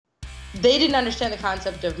they didn't understand the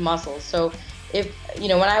concept of muscle. So if,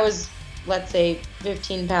 when I was, let's say,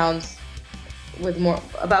 15 pounds with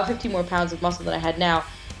about 50 more pounds of muscle than I had now,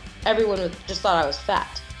 everyone just thought I was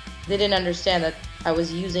fat. They didn't understand that I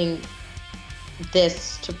was using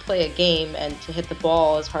this to play a game and to hit the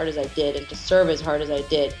ball as hard as I did and to serve as hard as I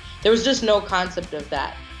did. There was just no concept of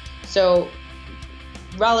that. So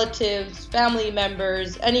relatives, family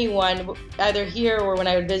members, anyone, either here or when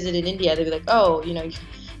I would visit in India, they'd be like, oh,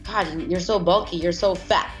 God, you're so bulky, you're so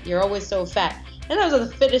fat, you're always so fat. And I was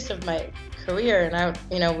the fittest of my career, and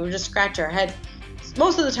we would just scratch our head.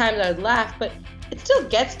 Most of the times I would laugh, but it still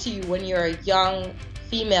gets to you when you're a young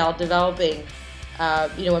female developing,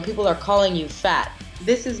 when people are calling you fat.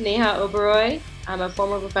 This is Neha Uberoi. I'm a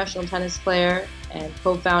former professional tennis player and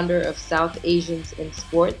co-founder of South Asians in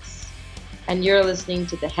Sports. And you're listening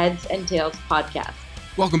to the Heads and Tails podcast.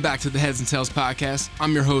 Welcome back to the Heads and Tails podcast.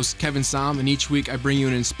 I'm your host, Kevin Som, and each week I bring you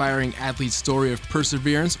an inspiring athlete story of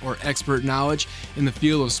perseverance or expert knowledge in the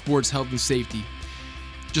field of sports health and safety.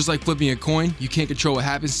 Just like flipping a coin, you can't control what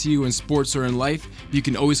happens to you in sports or in life, but you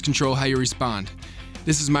can always control how you respond.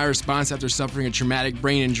 This is my response after suffering a traumatic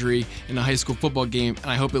brain injury in a high school football game,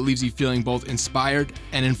 and I hope it leaves you feeling both inspired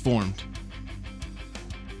and informed.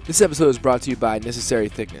 This episode is brought to you by Necessary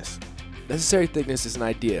Thickness. Necessary Thickness is an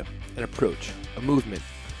idea, an approach, a movement,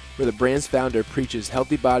 where the brand's founder preaches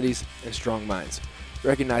healthy bodies and strong minds,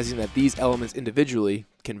 recognizing that these elements individually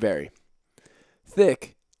can vary.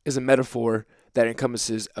 Thick is a metaphor that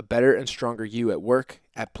encompasses a better and stronger you at work,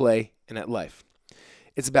 at play, and at life.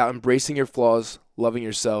 It's about embracing your flaws, loving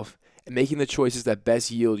yourself, and making the choices that best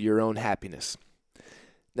yield your own happiness.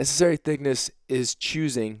 Necessary Thickness is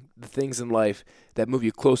choosing the things in life that move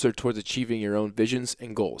you closer towards achieving your own visions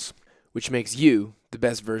and goals, which makes you the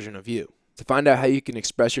best version of you. To find out how you can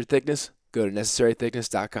express your thickness, go to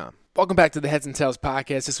necessarythickness.com. Welcome back to the Heads and Tails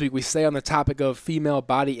podcast. This week we stay on the topic of female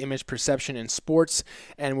body image perception in sports,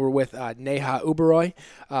 and we're with Neha Uberoi,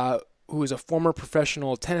 who is a former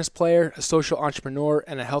professional tennis player, a social entrepreneur,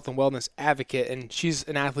 and a health and wellness advocate. And she's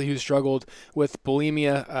an athlete who struggled with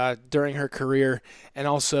bulimia during her career and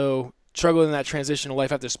also struggled in that transition to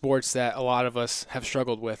life after sports that a lot of us have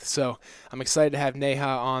struggled with. So I'm excited to have Neha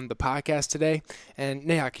on the podcast today. And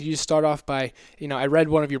Neha, could you just start off by, I read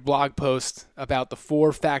one of your blog posts about the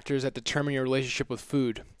 4 factors that determine your relationship with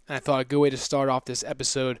food. And I thought a good way to start off this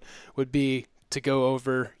episode would be to go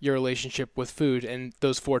over your relationship with food and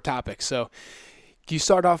those 4 topics. So can you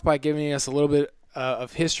start off by giving us a little bit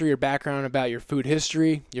of history or background about your food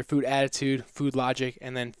history, your food attitude, food logic,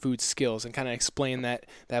 and then food skills, and kind of explain that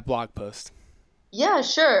blog post? Yeah,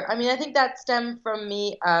 sure. I think that stemmed from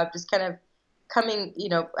me just kind of coming,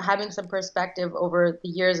 having some perspective over the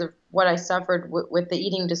years of what I suffered with the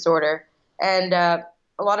eating disorder, and a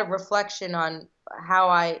lot of reflection on how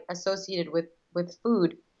I associated with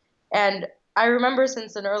food. And I remember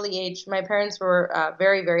since an early age, my parents were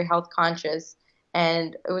very, very health conscious.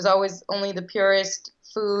 And it was always only the purest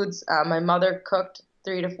foods. My mother cooked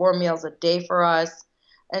 3 to 4 meals a day for us.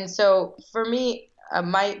 And so for me,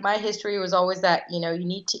 my history was always that, you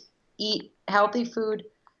need to eat healthy food.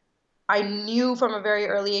 I knew from a very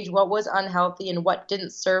early age what was unhealthy and what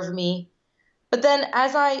didn't serve me. But then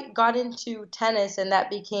as I got into tennis and that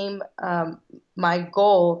became my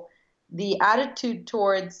goal, the attitude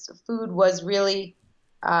towards food was really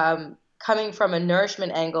coming from a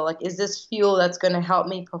nourishment angle. Like, is this fuel that's going to help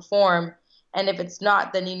me perform? And if it's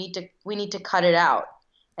not, then we need to cut it out.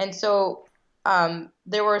 And so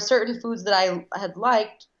there were certain foods that I had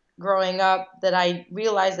liked growing up that I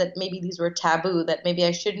realized that maybe these were taboo, that maybe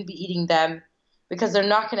I shouldn't be eating them because they're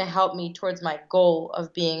not going to help me towards my goal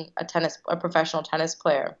of being a professional tennis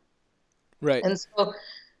player. Right. And so,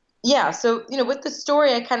 yeah, so, with the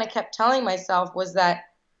story I kind of kept telling myself was that,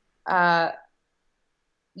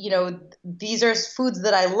 these are foods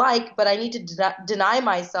that I like, but I need to deny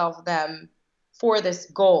myself them for this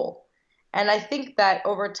goal. And I think that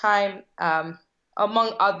over time,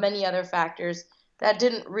 among many other factors, that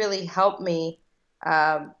didn't really help me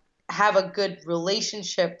have a good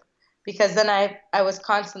relationship, because then I was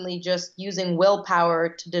constantly just using willpower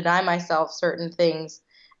to deny myself certain things.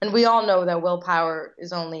 And we all know that willpower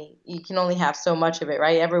you can only have so much of it,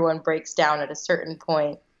 right? Everyone breaks down at a certain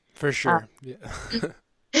point. For sure. Yeah.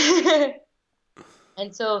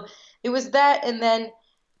 And so it was that. And then,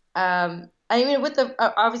 with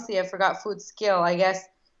obviously I forgot food skill, I guess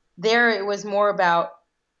there it was more about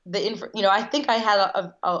I think I had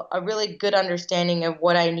a really good understanding of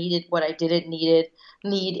what I needed, what I didn't need.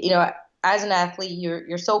 As an athlete,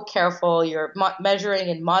 you're so careful, you're measuring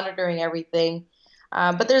and monitoring everything.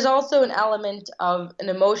 But there's also an element of an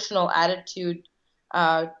emotional attitude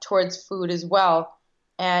towards food as well.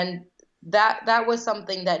 And that was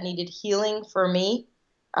something that needed healing for me,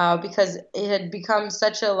 because it had become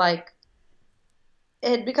such a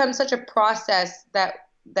process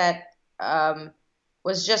that um,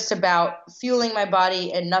 was just about fueling my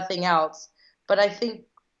body and nothing else. But I think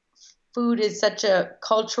food is such a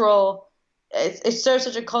cultural it serves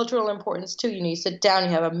such a cultural importance too. You sit down, you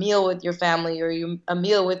have a meal with your family or a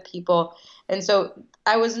meal with people, and so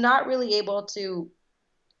I was not really able to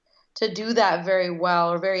do that very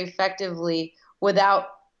well or very effectively without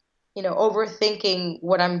overthinking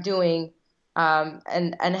what I'm doing,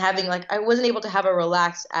 and having I wasn't able to have a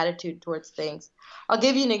relaxed attitude towards things. I'll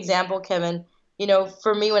give you an example, Kevin.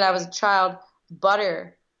 For me when I was a child,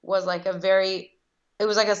 butter was it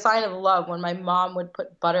was like a sign of love when my mom would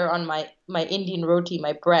put butter on my Indian roti,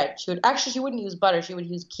 my bread. She wouldn't use butter, she would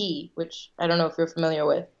use ghee, which I don't know if you're familiar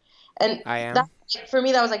with. And I that am. for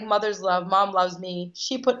me that was like mother's love. Mom loves me.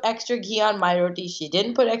 She put extra ghee on my roti. She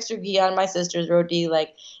didn't put extra ghee on my sister's roti.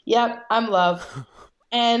 Yep, I'm loved.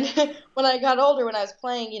 And when I got older, when I was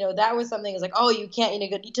playing, that was something. It's like, oh, you can't, you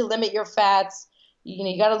need to limit your fats.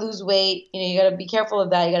 You got to lose weight. You got to be careful of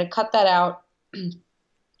that. You got to cut that out.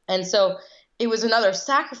 And so it was another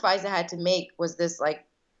sacrifice I had to make. Was this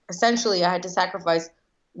essentially I had to sacrifice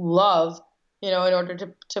love, in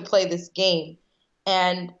order to play this game.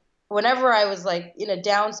 And whenever I was in a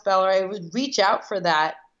down spell, or I would reach out for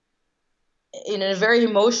that in a very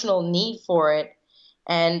emotional need for it.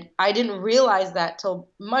 And I didn't realize that till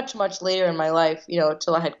much, much later in my life,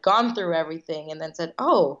 till I had gone through everything and then said,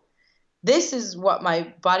 oh, this is what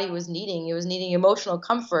my body was needing. It was needing emotional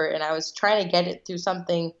comfort, and I was trying to get it through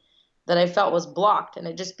something that I felt was blocked, and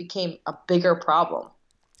it just became a bigger problem.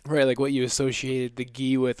 Right, like what you associated the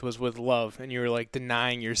ghee with was with love, and you were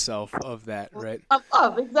denying yourself of that, right? Of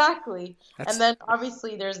love, exactly. And then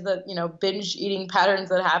obviously there's the, binge eating patterns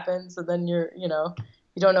that happen, so then you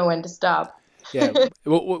don't know when to stop. Yeah,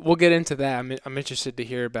 we'll get into that. I'm interested to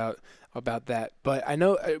hear about that. But I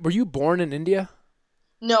know, were you born in India?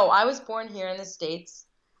 No, I was born here in the States.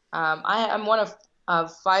 I'm one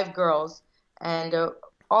of five girls, and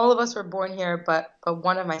all of us were born here, but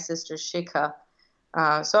one of my sisters, Shikha.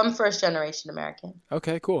 So I'm first generation American.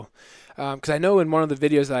 Okay, cool. Because I know in one of the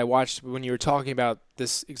videos that I watched when you were talking about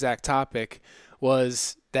this exact topic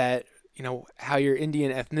was that, how your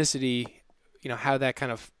Indian ethnicity, how that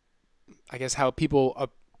kind of, I guess, how people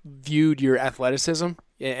viewed your athleticism.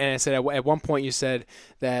 And I said at one point you said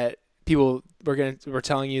that people were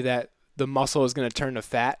telling you that the muscle is going to turn to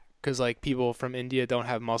fat because people from India don't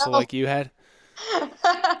have muscle like you had.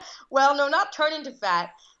 Well, no, not turn into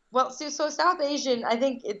fat. Well, so South Asian, I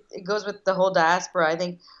think it goes with the whole diaspora. I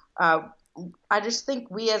think I just think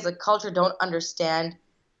we as a culture don't understand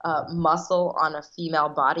muscle on a female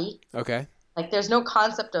body. Okay. There's no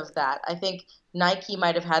concept of that. I think Nike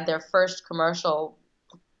might have had their first commercial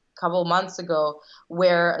a couple months ago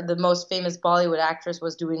where the most famous Bollywood actress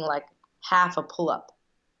was doing half a pull-up.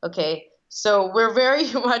 Okay, so we're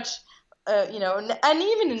very much, and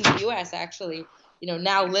even in the U.S. actually,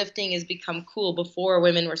 now lifting has become cool. Before,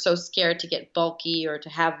 women were so scared to get bulky or to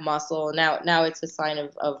have muscle. Now it's a sign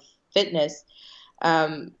of fitness.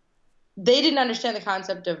 They didn't understand the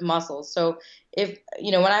concept of muscle. So if,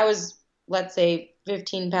 when I was, let's say,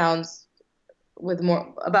 15 pounds with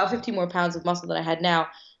about 15 more pounds of muscle that I had now,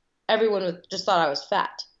 everyone just thought I was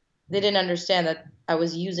fat. They didn't understand that I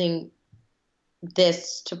was using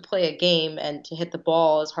this to play a game and to hit the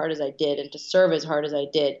ball as hard as I did and to serve as hard as I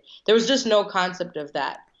did. There was just no concept of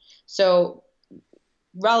that. So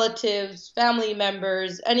relatives, family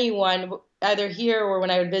members, anyone, either here or when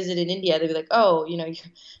I would visit in India, they'd be like, oh,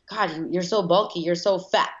 God, you're so bulky. You're so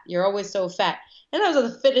fat. You're always so fat. And I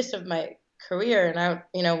was the fittest of my career.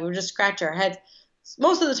 And we would just scratch our heads.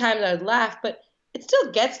 Most of the times I would laugh, but it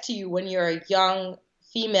still gets to you when you're a young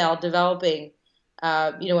female developing,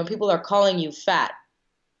 when people are calling you fat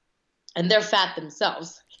and they're fat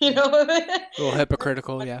themselves, A little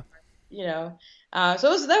hypocritical, yeah.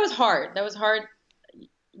 So that was hard. That was hard.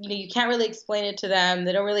 You can't really explain it to them.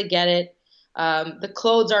 They don't really get it.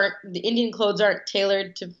 The Indian clothes aren't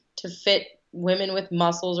tailored to fit women with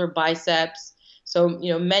muscles or biceps. So,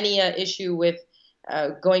 many a issue with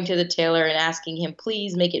going to the tailor and asking him,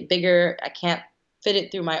 please make it bigger. I can't fit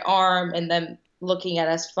it through my arm, and then looking at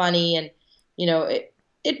us funny. And,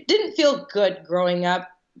 it didn't feel good growing up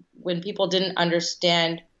when people didn't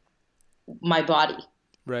understand my body.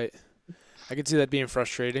 Right. I could see that being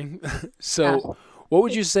frustrating. So what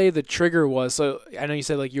would you say the trigger was? So I know you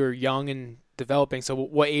said you were young and developing. So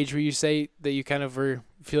what age would you say that you kind of were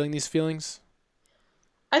feeling these feelings?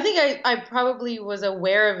 I think I probably was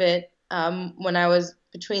aware of it when I was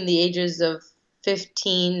between the ages of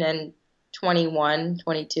 15 and 21,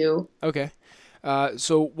 22. Okay.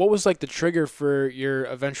 So what was like the trigger for your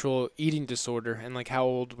eventual eating disorder, and like how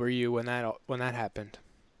old were you when that happened?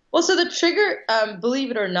 Well, so the trigger,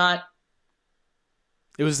 believe it or not,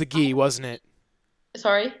 It was the gi, wasn't it?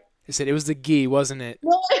 sorry? I said it was the gi, wasn't it?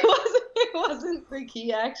 No, it wasn't. It wasn't the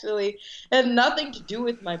key, actually. It had nothing to do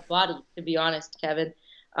with my body, to be honest, Kevin.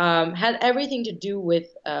 Had everything to do with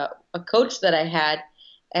a coach that I had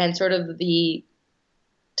and sort of the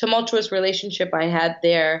tumultuous relationship I had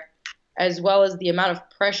there, as well as the amount of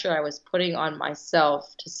pressure I was putting on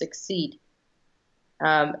myself to succeed.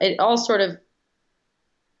 It all sort of,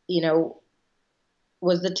 you know,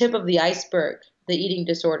 was the tip of the iceberg, the eating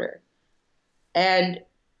disorder. And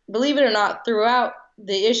believe it or not, throughout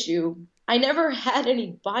the issue, I never had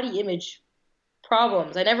any body image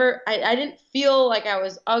problems. I didn't feel like I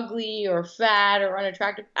was ugly or fat or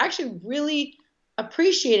unattractive. I actually really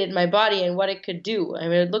appreciated my body and what it could do. I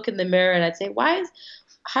mean, I'd look in the mirror and I'd say,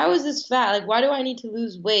 how is this fat? Like, why do I need to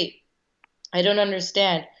lose weight? I don't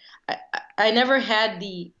understand. I never had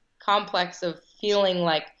the complex of feeling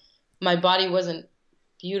like my body wasn't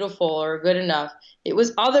beautiful or good enough. It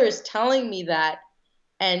was others telling me that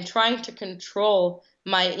and trying to control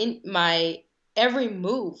my every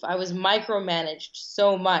move. I was micromanaged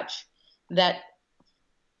so much that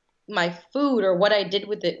my food or what I did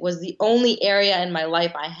with it was the only area in my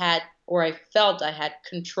life I had or I felt I had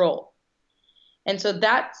control. And so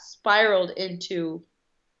that spiraled into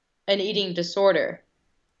an eating disorder,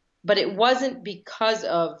 but it wasn't because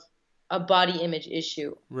of a body image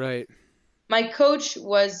issue. Right. My coach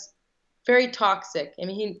was very toxic. I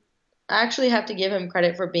mean, I actually have to give him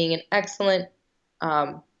credit for being an excellent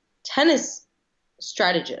tennis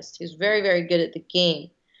strategist. He was very, very good at the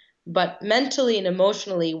game. But mentally and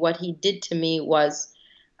emotionally, what he did to me was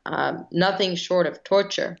nothing short of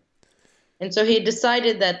torture. And so he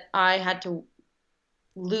decided that I had to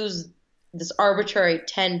lose this arbitrary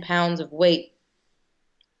 10 pounds of weight.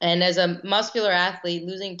 And as a muscular athlete,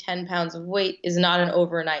 losing 10 pounds of weight is not an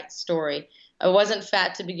overnight story. I wasn't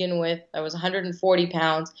fat to begin with. I was 140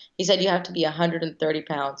 pounds. He said you have to be 130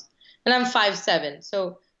 pounds. And I'm 5'7",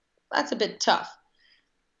 so that's a bit tough,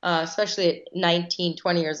 especially at 19,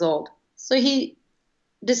 20 years old. So he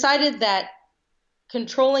decided that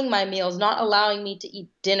controlling my meals, not allowing me to eat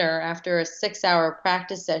dinner after a 6-hour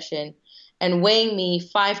practice session, and weighing me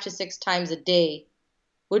 5 to 6 times a day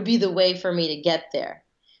would be the way for me to get there.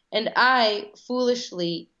 And I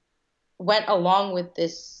foolishly went along with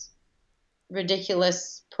this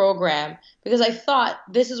ridiculous program because I thought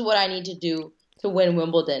this is what I need to do to win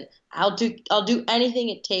Wimbledon. I'll do anything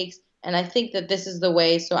it takes, and I think that this is the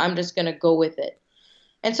way, so I'm just going to go with it.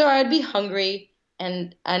 And so I'd be hungry,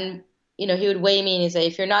 and he would weigh me and he'd say,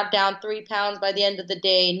 if you're not down 3 pounds by the end of the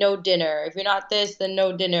day, no dinner. If you're not this, then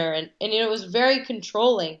no dinner. And it was very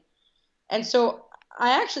controlling. And so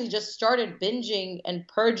I actually just started binging and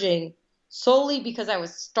purging solely because I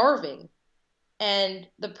was starving. And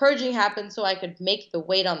the purging happened so I could make the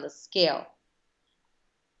weight on the scale.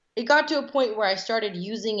 It got to a point where I started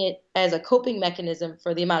using it as a coping mechanism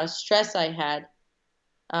for the amount of stress I had.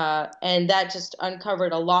 And that just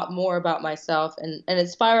uncovered a lot more about myself. And it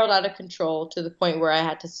spiraled out of control to the point where I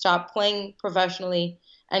had to stop playing professionally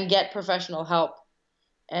and get professional help.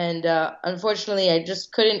 And unfortunately, I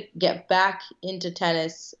just couldn't get back into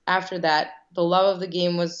tennis after that. The love of the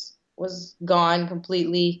game was gone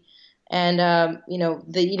completely. And,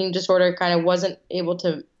 the eating disorder kind of wasn't able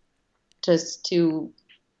to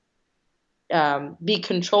be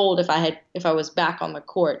controlled if I was back on the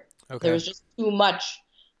court. Okay. There was just too much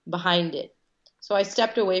behind it. So I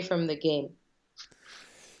stepped away from the game.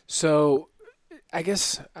 So I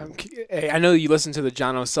guess I know you listened to the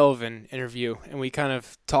John O'Sullivan interview, and we kind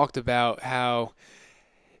of talked about how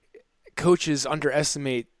coaches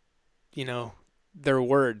underestimate, their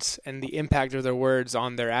words and the impact of their words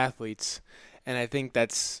on their athletes. And I think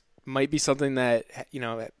that's might be something that,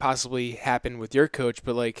 possibly happened with your coach,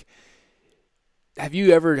 but like, have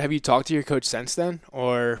you talked to your coach since then,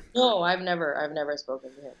 or? No, I've never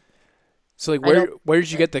spoken to him. So like, where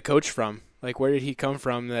did you get the coach from? Like, where did he come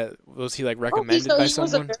from? That was he like recommended by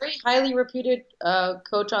someone? He was a very highly reputed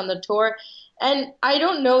coach on the tour, and I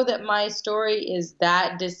don't know that my story is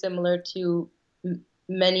that dissimilar to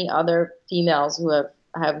many other females who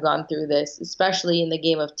have gone through this, especially in the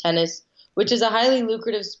game of tennis, which is a highly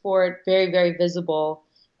lucrative sport, very, very visible,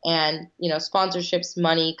 and sponsorships,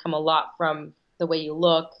 money come a lot from the way you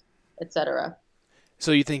look, etc.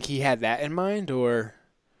 So you think he had that in mind, or?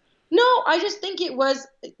 No, I just think it was,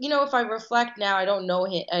 if I reflect now, I don't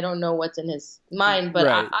know what's in his mind, but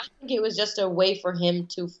Right. I think it was just a way for him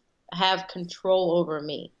to have control over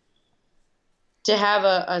me, to have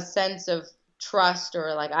a sense of trust,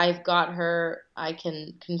 or like, I've got her, I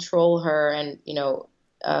can control her, and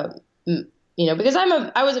because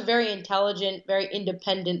I was a very intelligent, very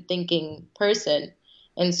independent thinking person,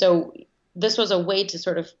 and so this was a way to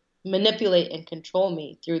sort of manipulate and control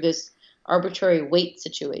me through this arbitrary weight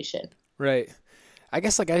situation. Right. I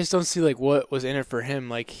guess like I just don't see like what was in it for him.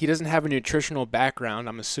 Like he doesn't have a nutritional background,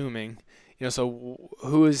 I'm assuming. So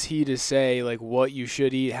who is he to say like what you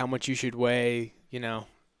should eat, how much you should weigh?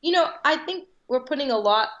 I think we're putting a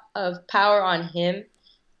lot of power on him,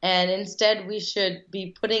 and instead we should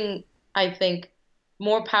be putting, I think,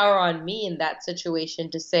 more power on me in that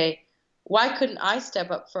situation to say, why couldn't I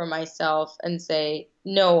step up for myself and say,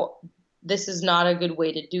 no, this is not a good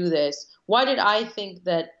way to do this? Why did I think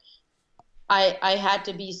that I had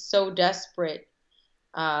to be so desperate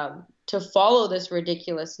to follow this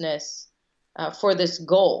ridiculousness for this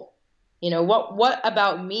goal? What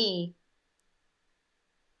about me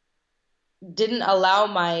didn't allow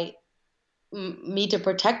me to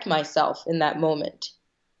protect myself in that moment?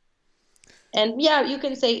 And yeah, you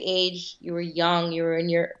can say age. You were young. You were in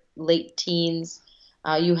your late teens.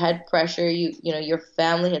 You had pressure. Your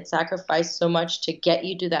family had sacrificed so much to get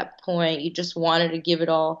you to that point. You just wanted to give it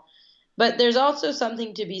all. But there's also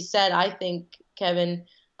something to be said, I think, Kevin,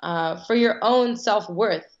 for your own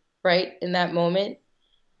self-worth, right? In that moment,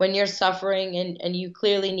 when you're suffering and you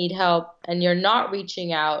clearly need help and you're not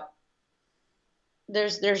reaching out,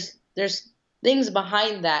 there's things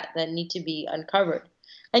behind that need to be uncovered.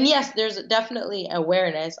 And yes, there's definitely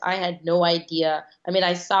awareness. I had no idea. I mean,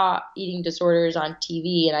 I saw eating disorders on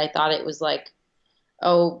TV and I thought it was like,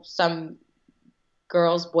 oh, some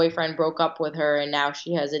girl's boyfriend broke up with her and now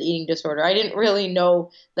she has an eating disorder. I didn't really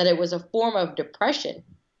know that it was a form of depression,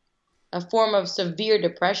 a form of severe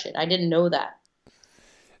depression. I didn't know that.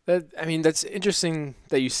 That's interesting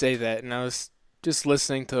that you say that, and I was just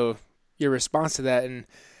listening to your response to that, and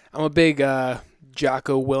I'm a big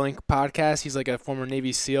Jocko Willink podcast. He's like a former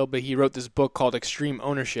Navy SEAL, but he wrote this book called Extreme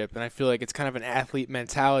Ownership, and I feel like it's kind of an athlete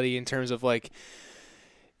mentality in terms of like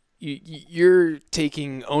you're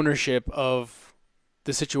taking ownership of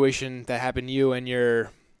the situation that happened to you and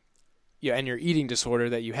your eating disorder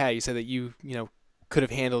that you had. You said that you could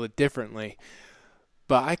have handled it differently,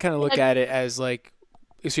 but I kind of look at it as like,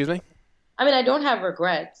 excuse me. I mean, I don't have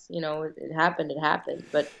regrets. It happened. It happened.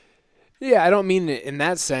 But yeah, I don't mean it in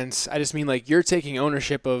that sense. I just mean like you're taking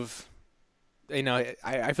ownership of.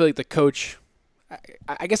 I feel like the coach.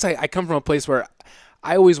 I guess I come from a place where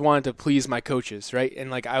I always wanted to please my coaches, right?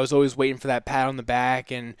 And like I was always waiting for that pat on the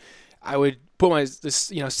back, and I would put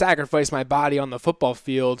sacrifice my body on the football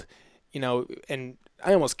field, and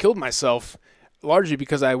I almost killed myself largely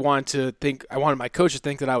because I wanted my coach to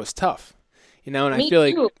think that I was tough, and I me feel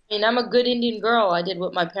like too. I mean, I'm a good Indian girl. I did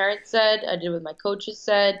what my parents said. I did what my coaches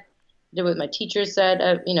said. I did what my teachers said.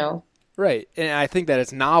 right, and I think that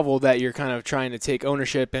it's novel that you're kind of trying to take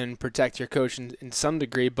ownership and protect your coach in some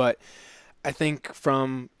degree, but I think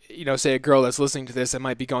from say a girl that's listening to this that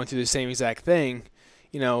might be going through the same exact thing,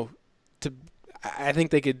 I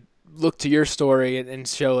think they could look to your story and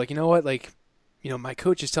show like, what, like, my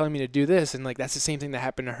coach is telling me to do this, and like that's the same thing that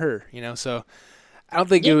happened to her, so I don't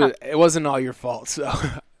think Yeah. it wasn't all your fault. So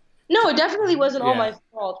No, it definitely wasn't all yeah, my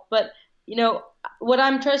fault. But, what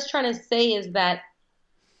I'm just trying to say is that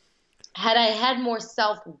had I had more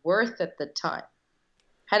self-worth at the time,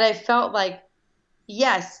 had I felt like,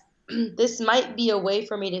 yes, this might be a way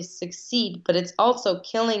for me to succeed, but it's also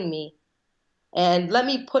killing me. And let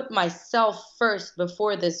me put myself first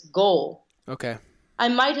before this goal. okay, I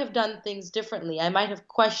might have done things differently. I might have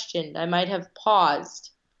questioned. I might have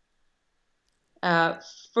paused. Uh,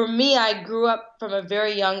 for me, I grew up from a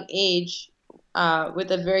very young age with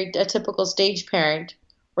a typical stage parent,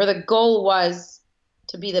 where the goal was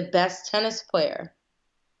to be the best tennis player.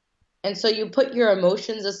 And so you put your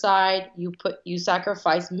emotions aside. You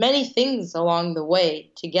sacrifice many things along the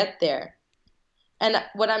way to get there. And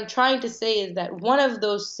what I'm trying to say is that one of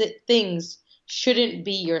those things shouldn't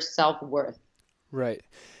be your self-worth. right.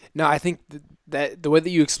 No, I think that the way that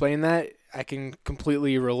you explain that, I can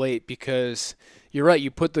completely relate because you're right.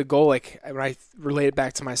 You put the goal, like when I relate it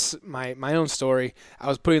back to my own story, I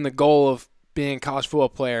was putting the goal of being a college football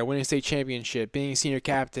player, winning a state championship, being a senior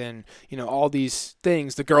captain, all these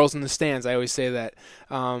things, the girls in the stands, I always say that.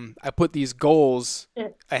 I put these goals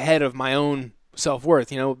ahead of my own self-worth,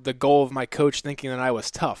 the goal of my coach thinking that I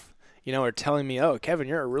was tough, or telling me, oh, Kevin,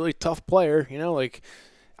 you're a really tough player, like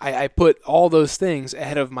I put all those things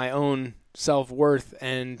ahead of my own self-worth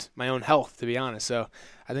and my own health, to be honest. So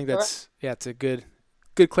I think Correct. it's a good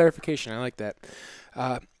clarification. I like that.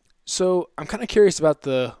 Uh, so I'm kind of curious about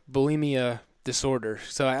the bulimia disorder.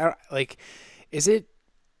 So is it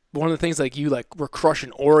one of the things like you like were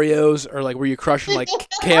crushing Oreos, or like were you crushing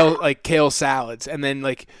kale salads, and then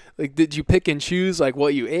like did you pick and choose like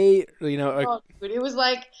what you ate? Oh, dude, it was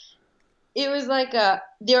like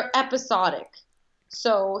they're episodic.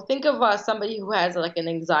 So think of somebody who has like an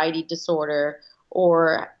anxiety disorder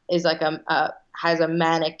or is like has a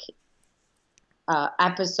manic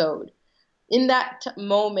episode. In that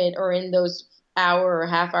moment or in those hour or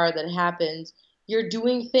half hour that it happens, you're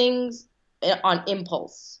doing things on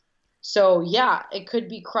impulse. So yeah, it could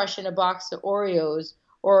be crushing a box of Oreos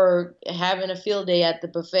or having a field day at the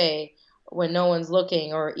buffet when no one's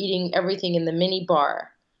looking or eating everything in the mini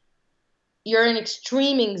bar. You're in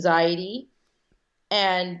extreme anxiety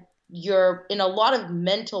and you're in a lot of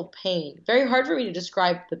mental pain. Very hard for me to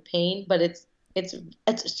describe the pain, but it's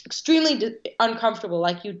extremely uncomfortable.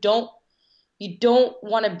 Like you don't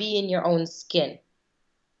want to be in your own skin,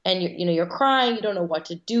 and you're crying. You don't know what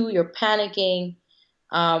to do. You're panicking.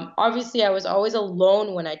 Obviously, I was always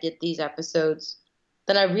alone when I did these episodes.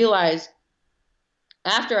 Then I realized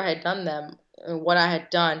after I had done them what I had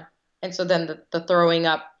done, and so then the throwing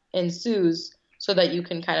up ensues, so that you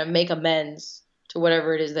can kind of make amends to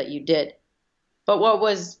whatever it is that you did. But what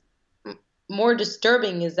was more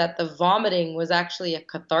disturbing is that the vomiting was actually a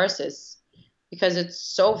catharsis because it's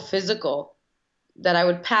so physical that I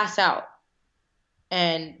would pass out.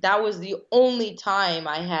 And that was the only time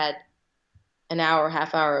I had an hour,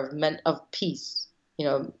 half hour of peace.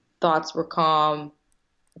 Thoughts were calm.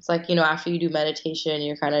 It's like, after you do meditation,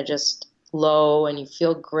 you're kind of just low and you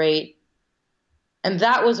feel great. And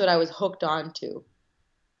that was what I was hooked on to.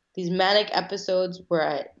 These manic episodes where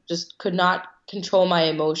I just could not control my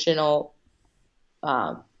emotional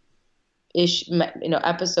um,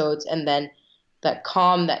 episodes, and then that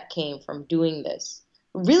calm that came from doing this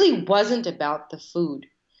really wasn't about the food.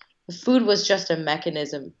 The food was just a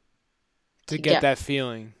mechanism to to get get that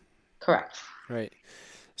feeling. correct. Right.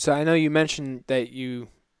 So I know you mentioned that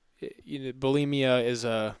bulimia is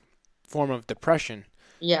a form of depression.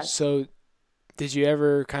 Yes. So did you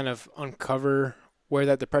ever kind of uncover where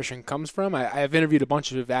that depression comes from? I've interviewed a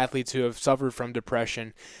bunch of athletes who have suffered from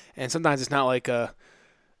depression, and sometimes it's not like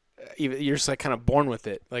you're just like kind of born with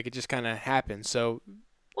it, like it just kind of happens. So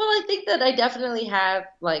Well, I think that I definitely have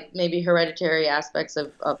like maybe hereditary aspects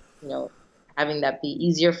of having that be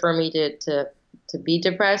easier for me to be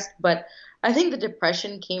depressed, but I think the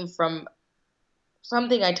depression came from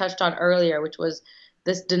something I touched on earlier, which was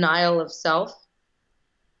this denial of self,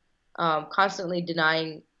 constantly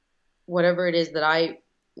denying whatever it is that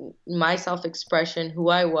my self expression, who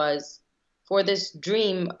I was, for this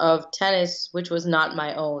dream of tennis, which was not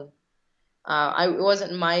my own. It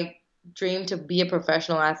wasn't my dream to be a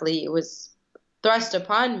professional athlete. It was thrust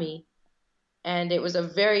upon me, and it was a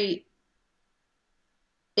very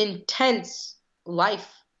intense life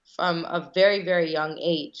from a very, very young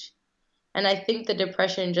age. And I think the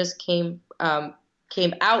depression just came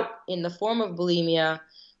out in the form of bulimia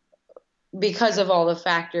because of all the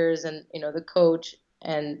factors and the coach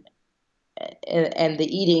and the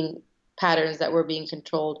eating patterns that were being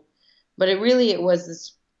controlled. But it was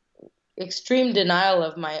this extreme denial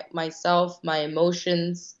of myself, my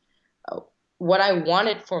emotions, uh, what I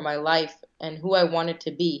wanted for my life, and who I wanted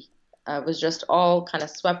to be. Was just all kind of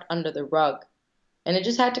swept under the rug, and it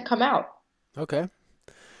just had to come out. okay.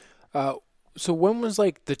 Uh, so when was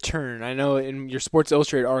like the turn? I know in your Sports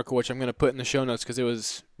Illustrated article, which I'm going to put in the show notes because it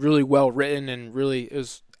was really well written and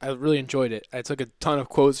I really enjoyed it. I took a ton of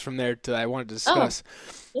quotes from there that I wanted to Oh, discuss.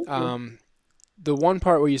 thank you. Um, the one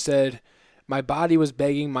part where you said, "My body was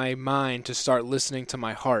begging my mind to start listening to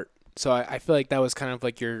my heart." So I feel like that was kind of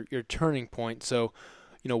like your turning point. So,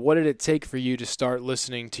 what did it take for you to start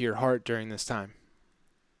listening to your heart during this time?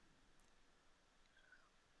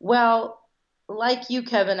 Well, like you,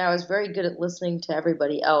 Kevin, I was very good at listening to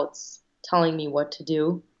everybody else telling me what to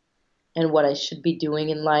do and what I should be doing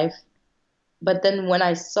in life. But then when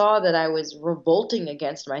I saw that I was revolting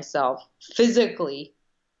against myself physically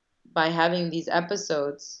by having these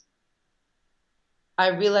episodes, I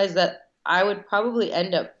realized that I would probably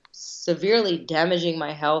end up severely damaging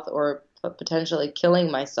my health or potentially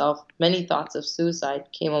killing myself. Many thoughts of suicide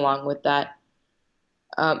came along with that.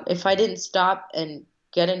 If I didn't stop and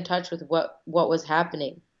get in touch with what was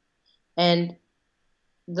happening. And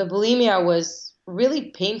the bulimia was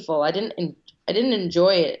really painful. I didn't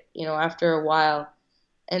enjoy it, after a while.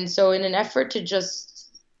 And so in an effort to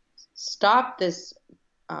just stop this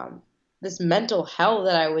um, this mental hell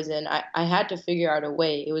that I was in, I had to figure out a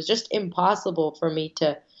way. It was just impossible for me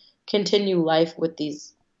to continue life with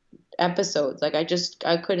these episodes. Like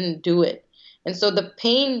I couldn't do it. And so the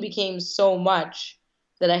pain became so much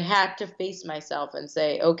that I had to face myself and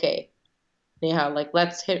say, okay, Neha, like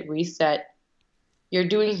let's hit reset. You're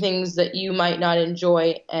doing things that you might not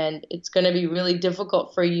enjoy, and it's going to be really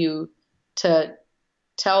difficult for you to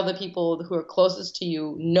tell the people who are closest to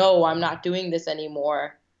you, no, I'm not doing this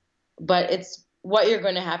anymore. But it's what you're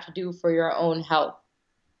going to have to do for your own health.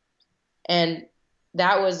 And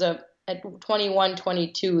that was at 21,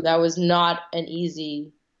 22, that was not an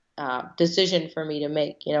easy decision for me to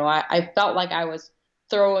make. You know, I felt like I was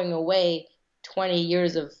throwing away 20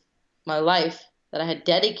 years of my life that I had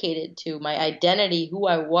dedicated to my identity, who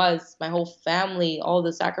I was, my whole family, all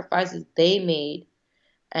the sacrifices they made.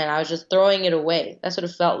 And I was just throwing it away. That's what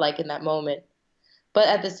it felt like in that moment. But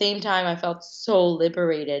at the same time, I felt so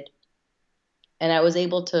liberated. And I was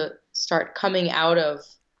able to start coming out of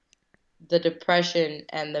the depression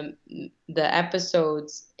and the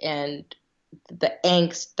episodes and the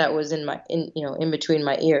angst that was in between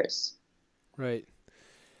my ears. Right.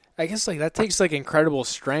 I guess like that takes like incredible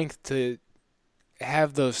strength to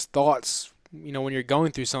have those thoughts, when you're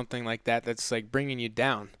going through something like that that's like bringing you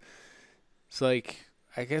down. It's like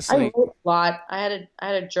I guess I like wrote a lot. I had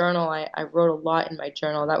a journal. I wrote a lot in my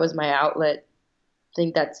journal. That was my outlet. I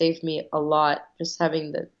think that saved me a lot, just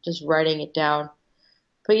writing it down.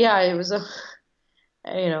 But yeah, it was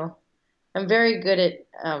you know, I'm very good at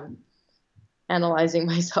analyzing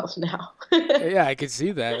myself now. yeah, I could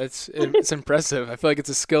see that. It's impressive. I feel like it's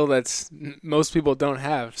a skill that's most people don't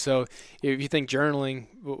have. So, if you think do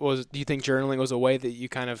you think journaling was a way that you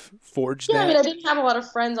kind of forged Yeah, I mean, that? I didn't have a lot of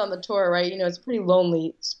friends on the tour, right? You know, it's a pretty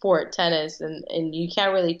lonely sport, tennis, and you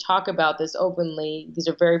can't really talk about this openly. These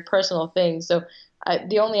are very personal things. So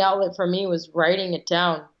the only outlet for me was writing it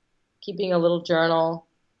down, keeping a little journal,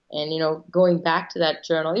 and, going back to that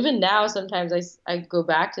journal. Even now, sometimes I go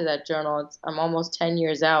back to that journal. I'm almost 10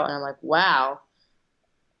 years out, and I'm like, wow,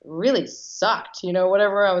 it really sucked,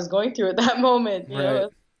 whatever I was going through at that moment, Right.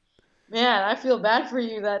 man, I feel bad for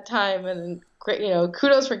you that time, and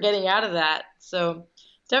kudos for getting out of that. So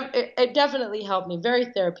it definitely helped me. Very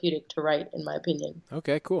therapeutic to write, in my opinion.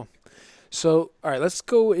 Okay, cool. So, all right, let's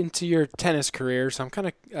go into your tennis career. So, I'm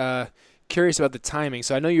kind of curious about the timing.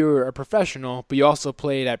 So, I know you were a professional, but you also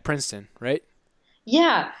played at Princeton, right?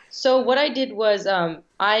 Yeah. So what I did was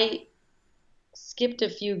I skipped a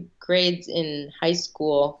few grades in high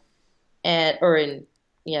school and or in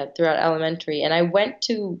yeah throughout elementary, and I went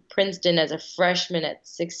to Princeton as a freshman at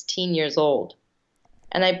 16 years old,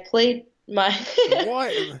 and I played my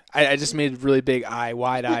What? I just made really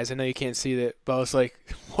wide eyes. I know you can't see that, but I was like,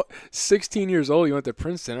 what? 16 years old, you went to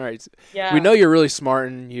Princeton. All right. We yeah. know you're really smart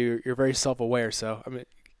and you're very self-aware. So, I mean,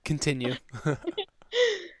 continue.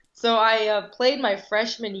 So I played my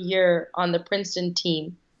freshman year on the Princeton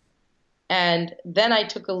team, and then I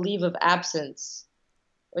took a leave of absence,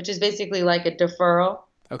 which is basically like a deferral,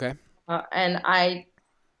 Okay. and I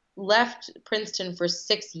left Princeton for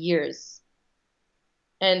 6 years.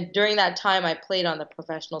 And during that time, I played on the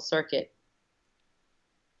professional circuit.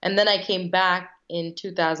 And then I came back in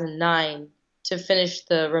 2009 to finish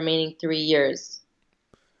the remaining 3 years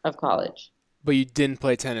of college. But you didn't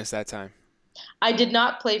play tennis that time. I did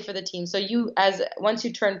not play for the team. So once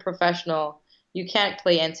you turn professional, you can't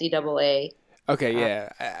play NCAA. Okay, Uh, yeah.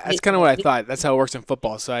 That's it- kind of what I thought. That's how it works in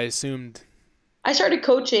football. So I assumed. I started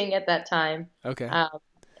coaching at that time, Okay.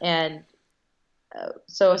 and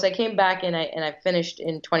so as I came back and I finished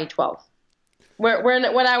in 2012, when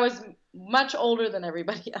I was much older than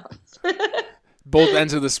everybody else. Both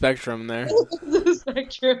ends of the spectrum there. The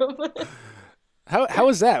spectrum. How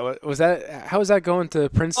was that? How was that going to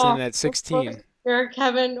Princeton Oh, at the first 16? year,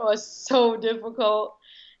 Kevin, was so difficult.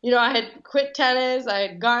 I had quit tennis.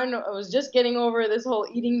 I was just getting over this whole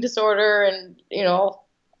eating disorder and,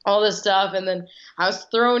 all this stuff. And then I was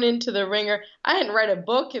thrown into the ringer. I hadn't read a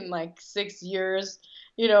book in like 6 years,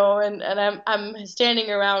 and I'm standing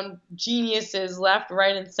around geniuses left,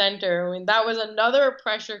 right, and center. I mean, that was another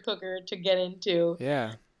pressure cooker to get into.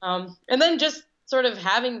 Yeah. And then just sort of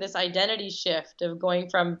having this identity shift of going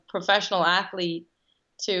from professional athlete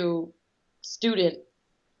to student,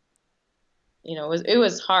 it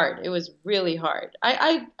was hard. It was really hard.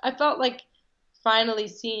 I felt like finally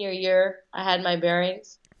senior year I had my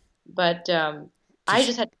bearings, but I Just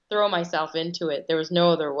just had to throw myself into it. There was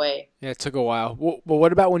no other way. yeah, it took a while. Well,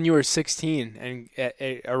 what about when you were 16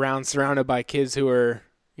 and around surrounded by kids who were,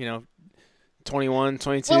 21, Well, I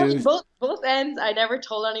 22? mean, both ends. I never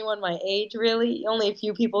told anyone my age really. Only a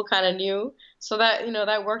few people kind of knew, so that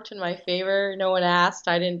that worked in my favor. No one asked.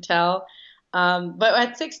 I didn't tell. But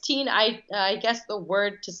at 16, I guess the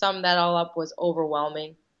word to sum that all up was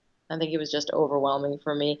overwhelming. I think it was just overwhelming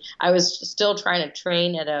for me. I was still trying to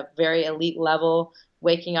train at a very elite level,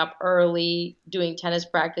 waking up early, doing tennis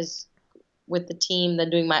practice with the team, then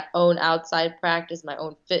doing my own outside practice, my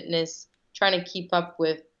own fitness, trying to keep up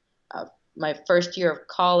with uh, my first year of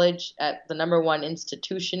college at the number one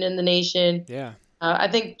institution in the nation. Yeah. I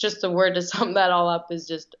think just the word to sum that all up is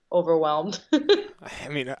just overwhelmed. I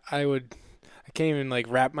mean, I can't even like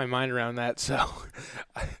wrap my mind around that. So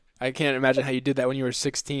I can't imagine how you did that when you were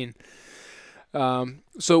 16.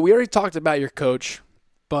 So we already talked about your coach,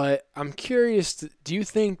 but I'm curious, do you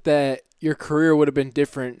think that your career would have been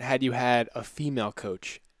different had you had a female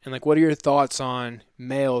coach? And like, what are your thoughts on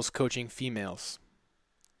males coaching females?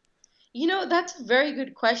 That's a very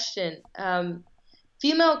good question.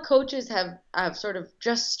 Female coaches have sort of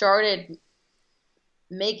just started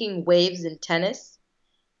making waves in tennis.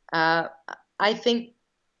 Uh, I think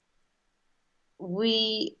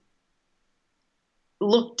we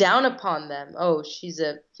look down upon them. Oh, she's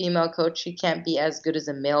a female coach. She can't be as good as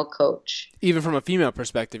a male coach. Even from a female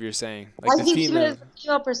perspective, you're saying? Like I the think even female. as a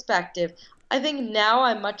female perspective, I think now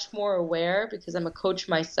I'm much more aware because I'm a coach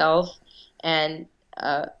myself and,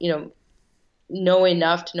 know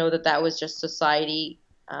enough to know that that was just society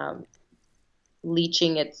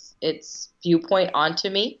leeching its viewpoint onto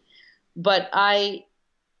me. But I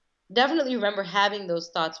definitely remember having those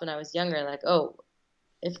thoughts when I was younger, like, oh,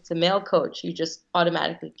 if it's a male coach, you just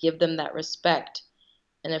automatically give them that respect,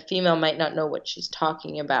 and a female might not know what she's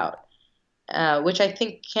talking about, which I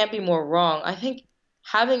think can't be more wrong. I think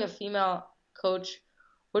having a female coach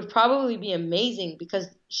would probably be amazing because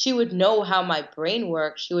she would know how my brain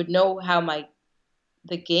works. She would know how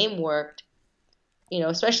the game worked,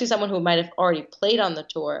 especially someone who might have already played on the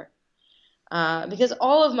tour. Because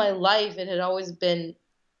all of my life, it had always been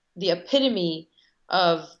the epitome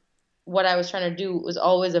of what I was trying to do was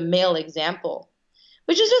always a male example,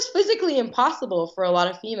 which is just physically impossible for a lot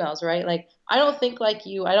of females, right? Like, I don't think like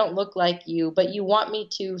you, I don't look like you, but you want me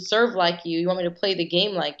to serve like you want me to play the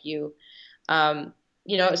game like you. So I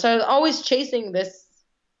was always chasing this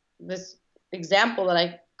example that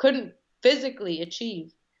I couldn't physically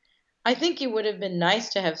achieve. I think it would have been nice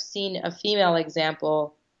to have seen a female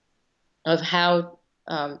example of how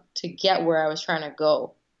to get where I was trying to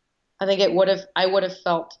go. I think I would have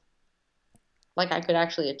felt like I could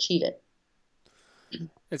actually achieve it.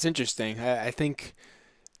 It's interesting. I think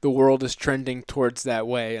the world is trending towards that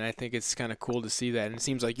way, and I think it's kind of cool to see that. And it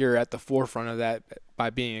seems like you're at the forefront of that by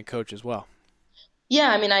being a coach as well. Yeah,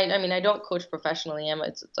 I don't coach professionally.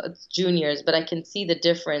 It's juniors, but I can see the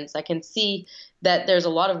difference. I can see that there's a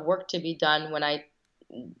lot of work to be done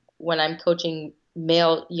when I'm coaching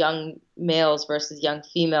young males versus young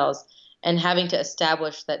females, and having to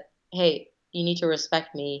establish that, hey, you need to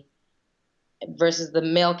respect me, versus the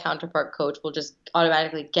male counterpart coach will just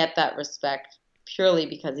automatically get that respect purely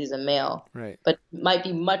because he's a male, right? But might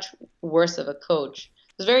be much worse of a coach.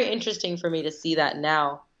 It's very interesting for me to see that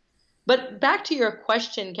now. But back to your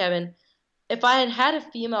question, Kevin, if I had a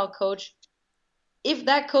female coach, if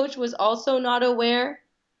that coach was also not aware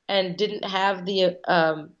and didn't have the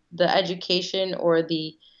education or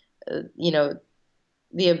the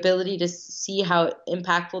the ability to see how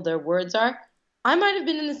impactful their words are, I might have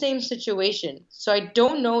been in the same situation. So I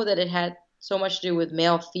don't know that it had so much to do with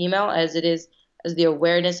male female as it is as the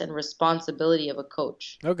awareness and responsibility of a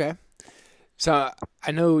coach. Okay. So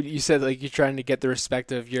I know you said like you're trying to get the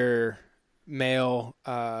respect of your male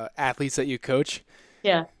athletes that you coach.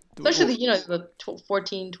 Yeah. Especially the 12,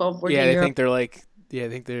 14 Yeah, they year think they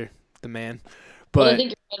think they're the man. Well, But I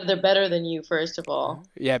think they're better than you, first of all.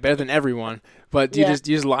 yeah, better than everyone. But do you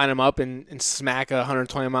just line them up and smack a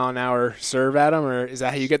 120 mile an hour serve at them, or is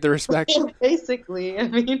that how you get the respect? Basically, I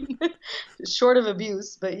mean, short of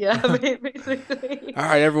abuse, but yeah, basically. All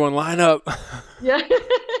right, everyone, line up. Yeah.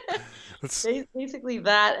 Basically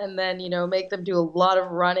that, and then make them do a lot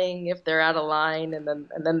of running if they're out of line, and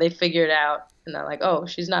then they figure it out, and they're like, oh,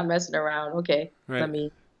 she's not messing around. Okay,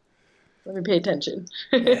 right. Let me pay attention.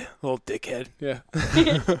 Yeah, little dickhead. Yeah.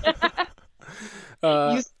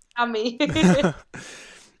 You saw me.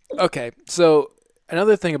 Okay, so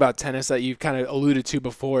another thing about tennis that you've kind of alluded to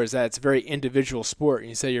before is that it's a very individual sport, and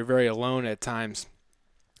you say you're very alone at times.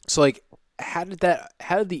 So, like, how did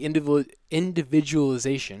the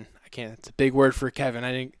individualization? It's a big word for Kevin.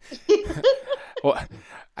 I didn't. Well,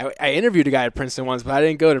 I interviewed a guy at Princeton once, but I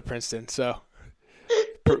didn't go to Princeton, so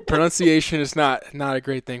pronunciation is not a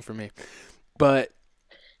great thing for me. But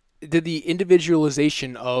did the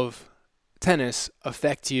individualization of tennis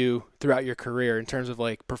affect you throughout your career in terms of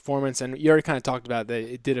like performance? And you already kind of talked about that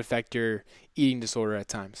it did affect your eating disorder at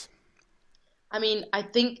times. I mean, I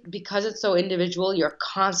think because it's so individual, you're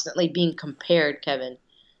constantly being compared, Kevin.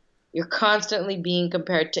 You're constantly being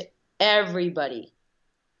compared to everybody,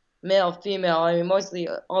 male, female, I mean, mostly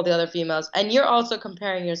all the other females. And you're also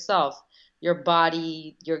comparing yourself, your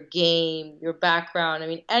body, your game, your background. I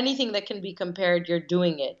mean, anything that can be compared, you're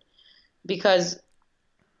doing it because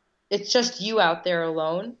it's just you out there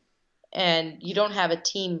alone and you don't have a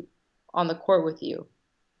team on the court with you.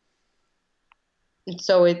 And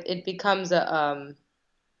so it becomes it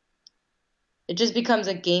just becomes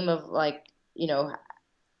a game of like,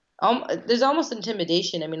 there's almost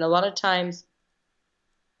intimidation. I mean, a lot of times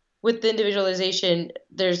with the individualization,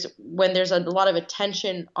 there's a lot of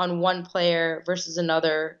attention on one player versus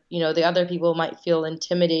another, the other people might feel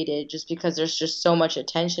intimidated just because there's just so much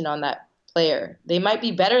attention on that player. They might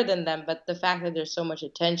be better than them, but the fact that there's so much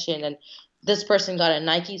attention and this person got a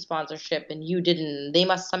Nike sponsorship and you didn't, they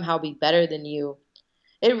must somehow be better than you.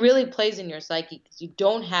 It really plays in your psyche because you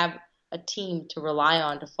don't have a team to rely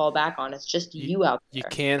on, to fall back on. It's just you out You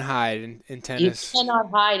there. can't hide in You tennis.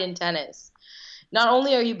 cannot hide in tennis. Not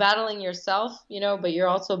only are you battling yourself, but you're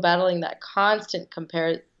also battling that constant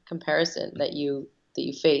comparison that you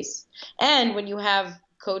face. And when you have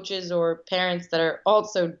coaches or parents that are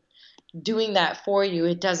also doing that for you,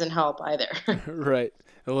 it doesn't help either. Right.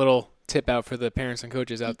 A little tip out for the parents and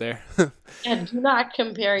coaches out there. And do not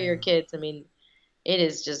compare your kids. I mean, it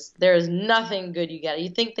is just there is nothing good you get. You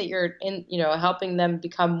think that you're helping them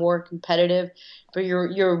become more competitive, but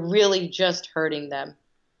you're really just hurting them.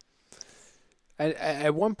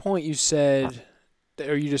 At one point you said,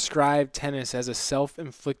 or you described tennis as a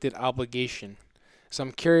self-inflicted obligation. So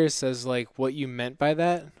I'm curious as like what you meant by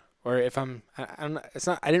that, or if I'm not, it's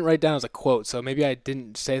not. I didn't write it down as a quote, so maybe I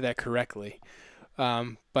didn't say that correctly.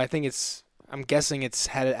 But I think I'm guessing it's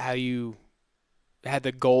how you had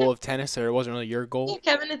the goal of tennis, or it wasn't really your Yeah, goal.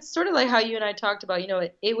 Kevin, it's sort of like how you and I talked about,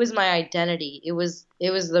 it was my identity. It was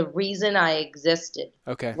the reason I existed.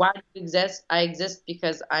 Okay. Why do you exist? I exist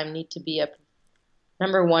because I need to be a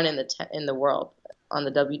number one in the world on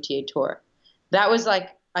the WTA tour. That was like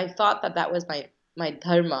I thought that was my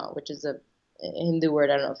dharma, which is a Hindu word.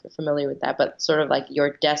 I don't know if you're familiar with that, but sort of like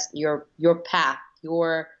your path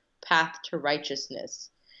to righteousness.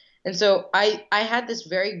 And so I had this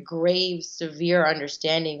very grave, severe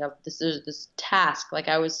understanding of this task. Like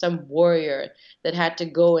I was some warrior that had to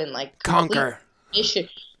go and like complete Conquer. mission.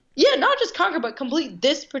 Yeah, not just conquer, but complete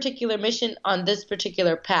this particular mission on this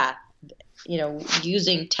particular path,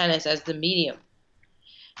 using tennis as the medium.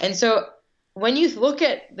 And so when you look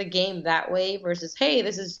at the game that way versus, hey,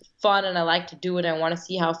 this is fun and I like to do it, I want to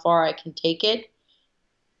see how far I can take it,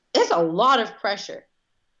 it's a lot of pressure.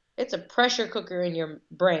 It's a pressure cooker in your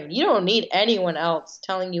brain. You don't need anyone else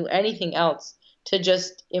telling you anything else to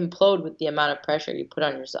just implode with the amount of pressure you put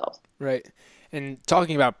on yourself. Right. And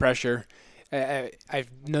talking about pressure, I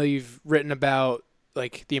know you've written about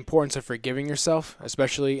like the importance of forgiving yourself,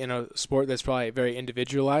 especially in a sport that's probably very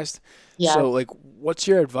individualized. Yeah. So like, what's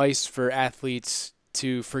your advice for athletes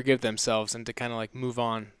to forgive themselves and to kind of like move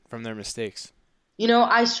on from their mistakes?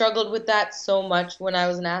 I struggled with that so much when I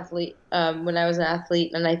was an athlete.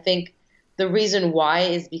 And I think the reason why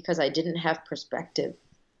is because I didn't have perspective.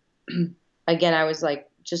 Again, I was like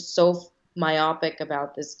just so myopic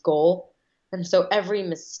about this goal, and so every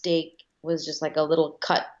mistake was just like a little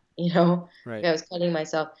cut. Right. Like I was cutting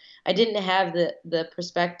myself. I didn't have the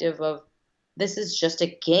perspective of this is just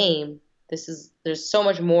a game. There's so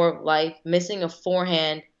much more of life. Missing a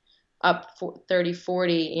forehand up 30,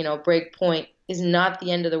 40, break point is not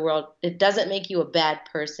the end of the world. It doesn't make you a bad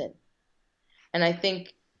person. And I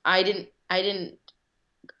think I didn't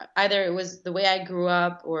either it was the way I grew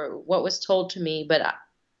up or what was told to me, but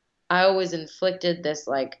I always inflicted this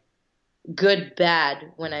like good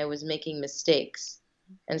bad when I was making mistakes.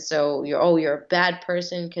 And so you're a bad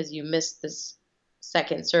person because you missed this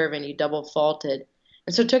second serve and you double faulted.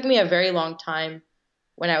 And so it took me a very long time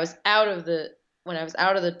when I was out of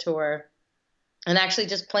the tour and actually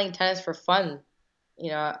just playing tennis for fun,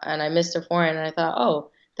 and I missed a forehand and I thought, oh,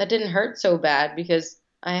 that didn't hurt so bad because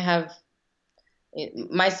I have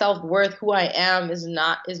my self-worth, who I am is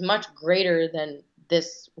much greater than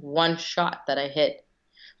this one shot that I hit.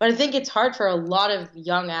 But I think it's hard for a lot of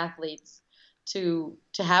young athletes to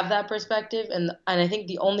have that perspective, and I think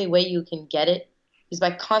the only way you can get it is by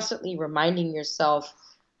constantly reminding yourself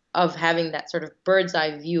of having that sort of bird's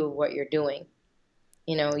eye view of what you're doing.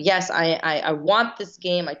 Yes, I want this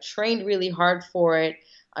game. I trained really hard for it.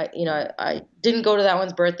 I didn't go to that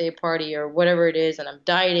one's birthday party or whatever it is, and I'm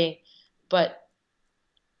dieting, but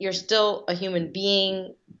you're still a human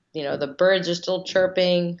being. The birds are still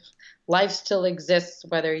chirping. Life still exists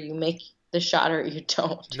whether you make the shot or you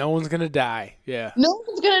don't. No one's gonna die. Yeah. No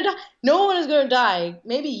one's gonna die. No one is gonna die.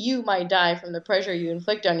 Maybe you might die from the pressure you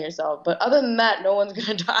inflict on yourself, but other than that, no one's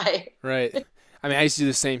gonna die. Right. I mean, I used to do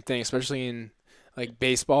the same thing, especially in like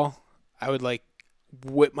baseball. I would like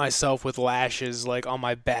whip myself with lashes like on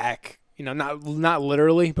my back. Not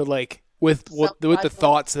literally, but like with the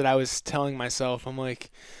thoughts that I was telling myself. I'm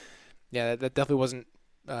like, yeah, that definitely wasn't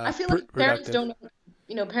I feel like parents productive.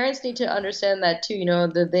 don't, parents need to understand that too,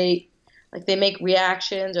 that they make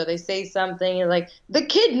reactions or they say something and like the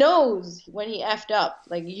kid knows when he effed up.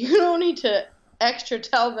 Like you don't need to extra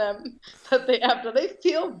tell them that they effed up. They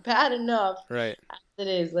feel bad enough Right. as it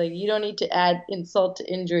is. Like you don't need to add insult to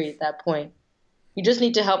injury at that point. You just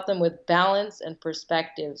need to help them with balance and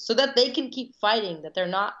perspective so that they can keep fighting, that they're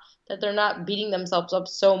not beating themselves up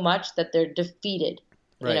so much that they're defeated,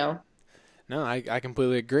 you Right. know? No, I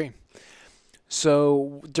completely agree.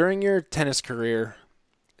 So during your tennis career,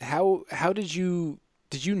 how did you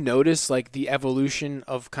notice like the evolution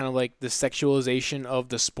of kind of like the sexualization of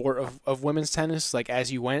the sport of women's tennis like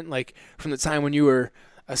as you went like from the time when you were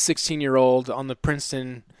a 16-year-old on the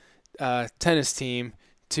Princeton tennis team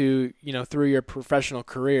to through your professional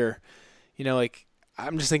career, like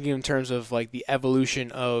I'm just thinking in terms of like the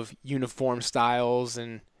evolution of uniform styles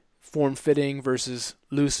and form fitting versus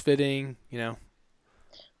loose fitting.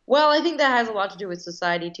 Well, I think that has a lot to do with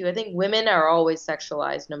society too. I think women are always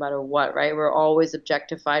sexualized no matter what, right? We're always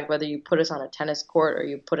objectified, whether you put us on a tennis court or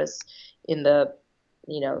you put us in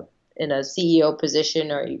you know, in a CEO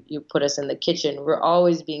position or you put us in the kitchen. We're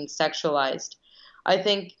always being sexualized. I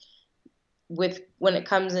think when it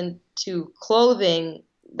comes into clothing,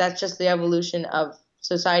 that's just the evolution of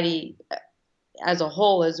society as a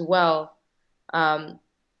whole as well. Um,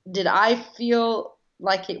 did I feel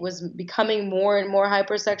like it was becoming more and more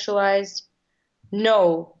hypersexualized?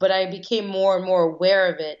 No, but I became more and more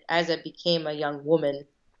aware of it as I became a young woman.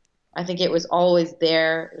 I think it was always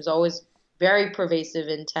there. It was always very pervasive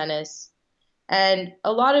in tennis. And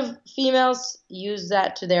a lot of females use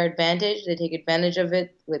that to their advantage. They take advantage of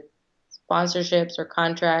it with sponsorships or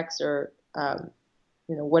contracts or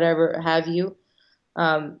whatever have you.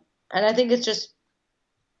 And I think it's just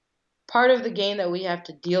part of the game that we have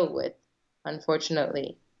to deal with,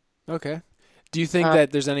 unfortunately. Okay. Do you think Uh,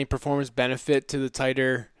 that there's any performance benefit to the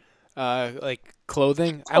tighter, like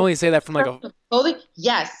clothing? I only say that from like a Clothing,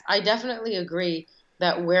 yes, I definitely agree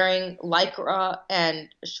that wearing lycra and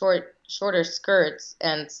shorter skirts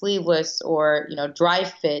and sleeveless or dry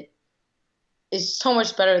fit is so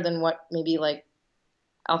much better than what maybe like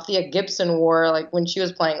Althea Gibson wore like when she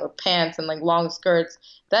was playing with pants and like long skirts.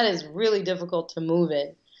 That is really difficult to move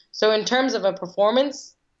in. So in terms of a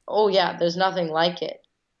performance, oh yeah, there's nothing like it.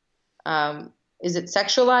 Is it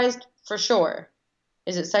sexualized? For sure.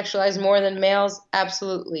 Is it sexualized more than males?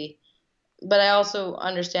 Absolutely. But I also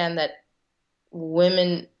understand that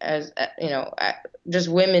women, as just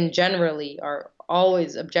women generally, are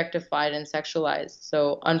always objectified and sexualized.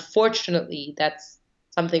 So unfortunately, that's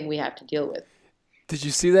something we have to deal with. Did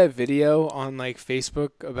you see that video on like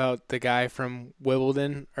Facebook about the guy from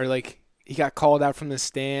Wimbledon or like he got called out from the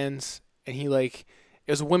stands and he like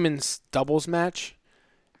it was a women's doubles match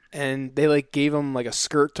and they like gave him like a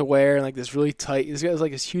skirt to wear and like this really tight this guy was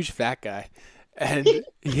like this huge fat guy and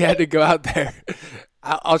he had to go out there.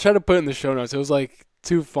 I'll try to put it in the show notes. It was like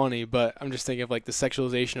too funny, but I'm just thinking of like the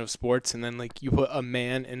sexualization of sports and then like you put a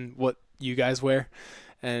man in what you guys wear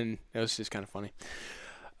and it was just kind of funny.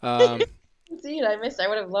 Um, See it, I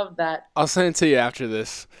would have loved that. I'll send it to you after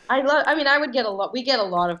this. I mean, I would get a lot. We get a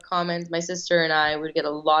lot of comments. My sister and I would get a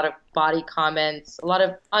lot of body comments, a lot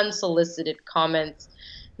of unsolicited comments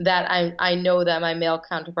that I know that my male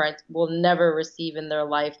counterparts will never receive in their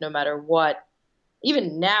life, no matter what.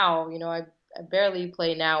 Even now, I barely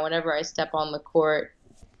play now. Whenever I step on the court,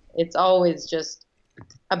 it's always just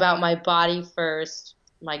about my body first,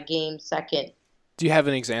 my game second. Do you have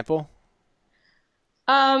an example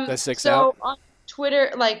that sticks out? So on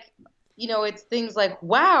Twitter, like, it's things like,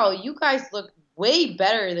 wow, you guys look way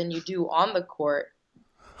better than you do on the court.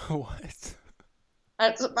 What?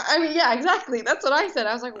 I mean, yeah, exactly. That's what I said.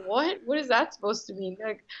 I was like, what? What is that supposed to mean?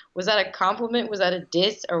 Like, was that a compliment? Was that a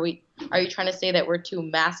diss? Are you trying to say that we're too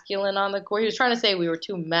masculine on the court? He was trying to say we were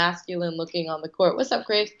too masculine looking on the court. What's up,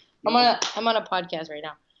 Graves? I'm on a podcast right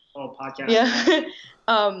now. Oh, podcast. Yeah.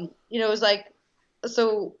 It was like,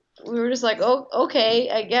 so we were just like, oh, okay,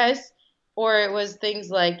 I guess. or it was things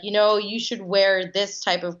like, you should wear this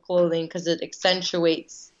type of clothing because it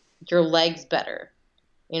accentuates your legs better.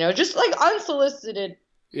 Just like unsolicited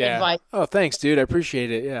Yeah. advice. Oh, thanks, dude. I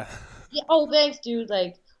appreciate it. Yeah. Yeah, oh, thanks, dude.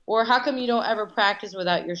 Like, or how come you don't ever practice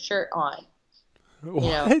without your shirt on? You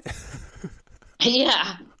know? What?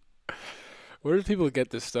 Yeah. Where do people get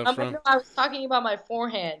this stuff No, from? I was talking about my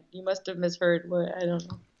forehand. You must have misheard. I don't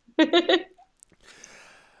know.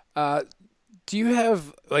 Uh, do you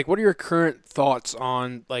have like what are your current thoughts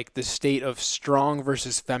on like the state of strong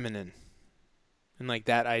versus feminine and like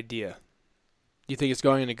that idea? Do you think it's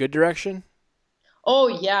going in a good direction? Oh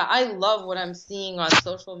yeah, I love what I'm seeing on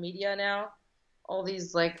social media now. All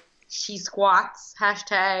these like she squats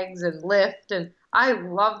hashtags and lift, and I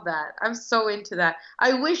love that. I'm so into that.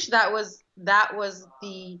 I wish that was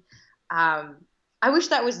the um I wish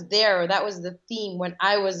that was there, or that was the theme when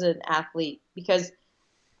I was an athlete, because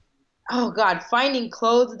oh God, finding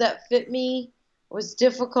clothes that fit me was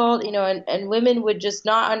difficult, and women would just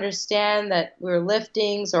not understand that we're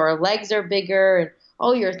lifting, so our legs are bigger, and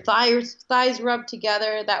oh, your thighs rub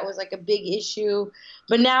together. That was like a big issue.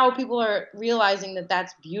 But now people are realizing that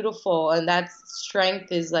that's beautiful, and that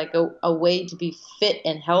strength is like a way to be fit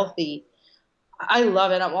and healthy. I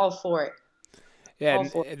love it. I'm all for it. Yeah, All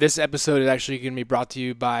and for this episode is actually going to be brought to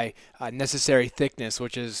you by Necessary Thickness,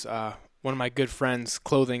 which is one of my good friends'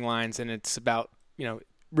 clothing lines, and it's about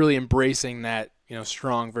really embracing that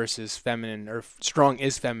strong versus feminine or strong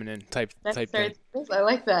is feminine type thing. necessary. I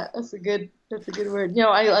like that. That's a good word.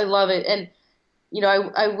 I love it. And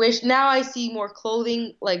I wish now I see more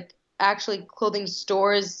clothing, like actually clothing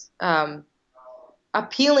stores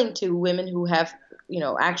appealing to women who have,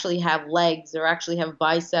 actually have legs or actually have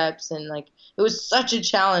biceps. And like, it was such a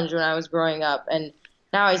challenge when I was growing up. And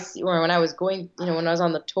now I see, or when I was going, when I was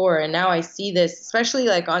on the tour, and now I see this, especially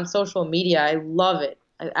like on social media. I love it.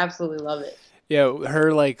 I absolutely love it. Yeah,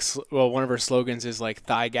 her like one of her slogans is like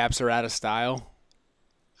thigh gaps are out of style.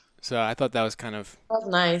 So I thought that was kind of That's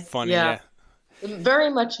nice. funny. Yeah. Yeah, Very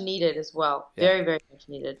much needed as well. yeah. Very, very much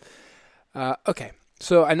needed. Okay.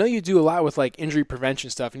 So I know you do a lot with like injury prevention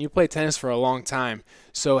stuff, and you played tennis for a long time.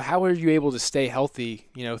 So how were you able to stay healthy,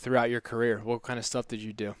 throughout your career? What kind of stuff did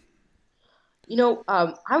you do?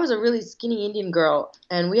 I was a really skinny Indian girl,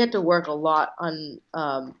 and we had to work a lot on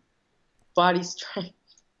body strength,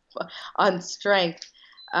 on strength.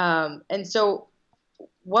 And so,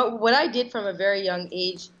 what I did from a very young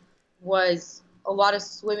age was a lot of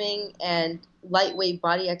swimming and lightweight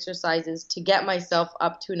body exercises to get myself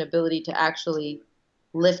up to an ability to actually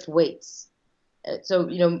lift weights. So,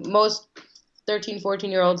 most 13,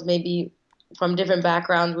 14-year-olds maybe from different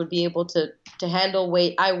backgrounds would be able to handle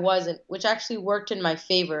weight. I wasn't, which actually worked in my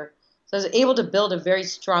favor. So I was able to build a very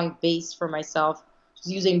strong base for myself, just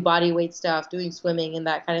using body weight stuff, doing swimming and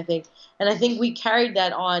that kind of thing. And I think we carried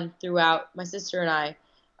that on throughout, my sister and I,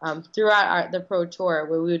 throughout the pro tour,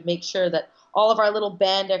 where we would make sure that all of our little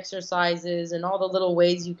band exercises and all the little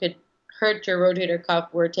ways you could hurt your rotator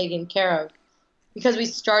cuff were taken care of, because we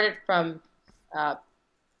started from uh,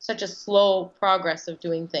 such a slow progress of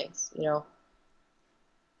doing things,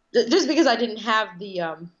 just because I didn't have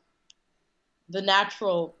the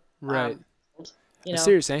natural, Right. um, I see what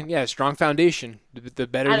you're saying. Yeah, strong foundation. The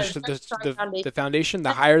better I had a very strong the foundation. foundation,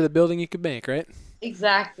 the higher the building you could make, right?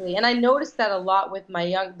 Exactly, and I noticed that a lot with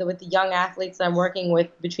with the young athletes I'm working with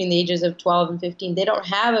between the ages of 12 and 15. They don't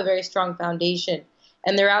have a very strong foundation,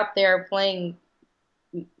 and they're out there playing,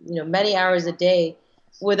 many hours a day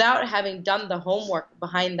without having done the homework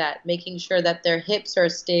behind that, making sure that their hips are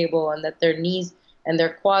stable and that their knees and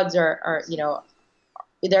their quads are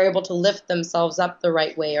they're able to lift themselves up the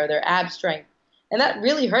right way, or their ab strength. And that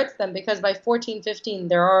really hurts them, because by 14, 15,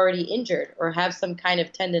 they're already injured or have some kind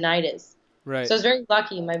of tendonitis. Right. So I was very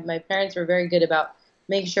lucky. My parents were very good about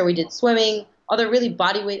making sure we did swimming, other really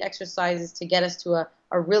body weight exercises to get us to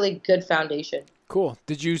a really good foundation. Cool.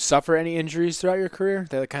 Did you suffer any injuries throughout your career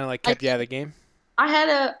that kind of like I kept you out of the game? I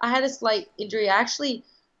had a slight injury. I actually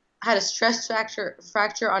had a stress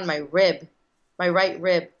fracture on my rib, my right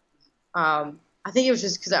rib. I think it was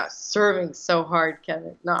just because I was serving so hard,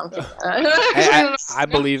 Kevin. No, I'm kidding. I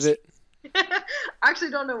believe it. I actually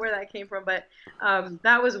don't know where that came from, but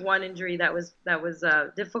that was one injury that was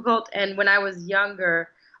difficult. And when I was younger,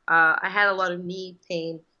 I had a lot of knee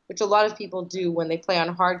pain, which a lot of people do when they play on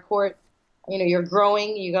hard court. You're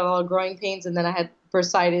growing, you got a lot of growing pains, and then I had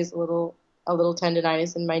bursitis, a little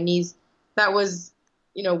tendonitis in my knees. That was,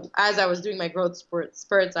 as I was doing my growth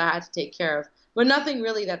spurts, I had to take care of, but nothing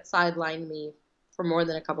really that sidelined me for more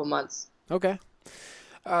than a couple months. Okay.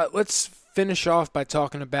 Let's finish off by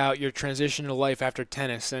talking about your transition to life after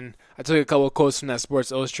tennis. And I took a couple of quotes from that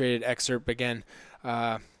Sports Illustrated excerpt again.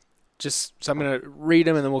 So I'm going to read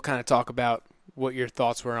them, and then we'll kind of talk about what your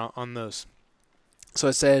thoughts were on those. So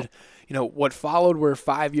it said, what followed were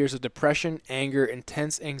 5 years of depression, anger,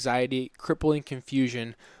 intense anxiety, crippling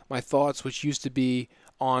confusion. My thoughts, which used to be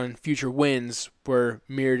on future wins, were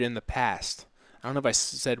mirrored in the past. I don't know if I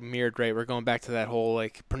said mirrored right. We're going back to that whole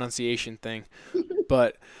pronunciation thing.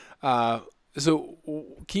 But so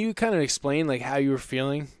can you kind of explain how you were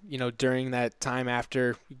feeling, during that time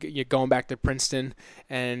after you going back to Princeton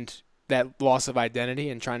and that loss of identity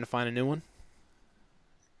and trying to find a new one?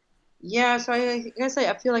 Yeah, so I guess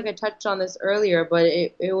I feel like I touched on this earlier, but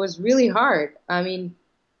it was really hard. I mean,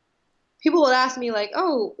 people would ask me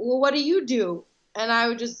 "Oh, well, what do you do?" And I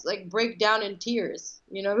would just break down in tears.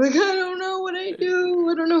 I don't know what I do.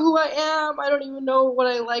 I don't know who I am. I don't even know what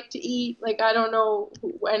I like to eat. I don't know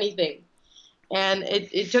anything. And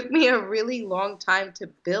it took me a really long time to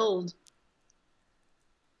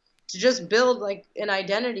just build an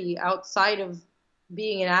identity outside of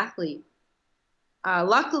being an athlete.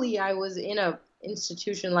 Luckily, I was in a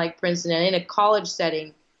institution like Princeton and in a college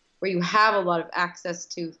setting where you have a lot of access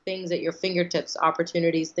to things at your fingertips,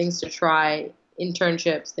 opportunities, things to try,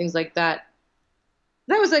 internships, things like that.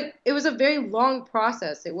 That was it was a very long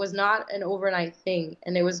process. It was not an overnight thing,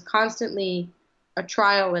 and it was constantly a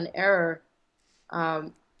trial and error.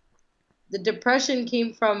 The depression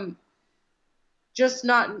came from just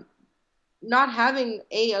not having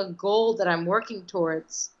a goal that I'm working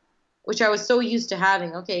towards, which I was so used to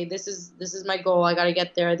having. Okay, this is my goal. I got to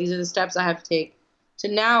get there. These are the steps I have to take. To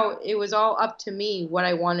now, it was all up to me what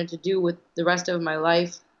I wanted to do with the rest of my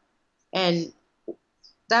life, and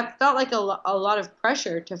that felt like a lot of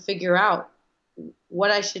pressure to figure out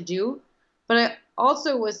what I should do. But I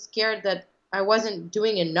also was scared that I wasn't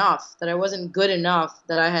doing enough, that I wasn't good enough,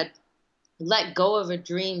 that I had let go of a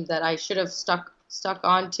dream that I should have stuck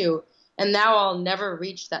onto, and now I'll never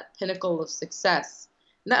reach that pinnacle of success.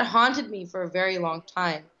 And that haunted me for a very long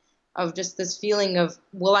time, of just this feeling of,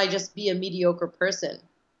 will I just be a mediocre person?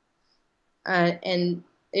 And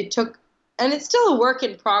it took, and it's still a work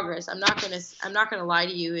in progress. I'm not gonna lie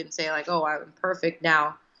to you and say oh, I'm perfect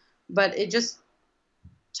now, but it just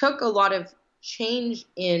took a lot of change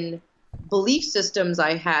in belief systems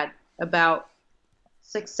I had about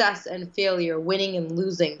success and failure, winning and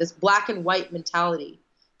losing, this black and white mentality.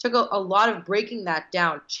 Took a lot of breaking that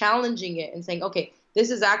down, challenging it, and saying, okay, this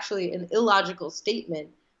is actually an illogical statement.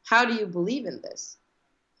 How do you believe in this?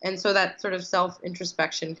 And so that sort of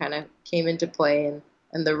self-introspection kind of came into play,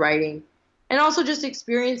 and the writing. And also just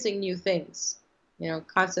experiencing new things,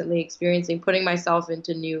 constantly experiencing, putting myself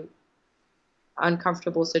into new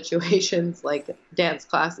uncomfortable situations like dance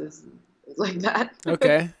classes, things like that.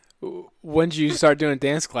 Okay. When did you start doing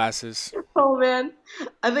dance classes? Oh man,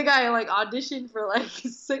 I think I auditioned for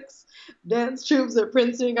 6 dance troupes at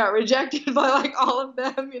Princeton, got rejected by all of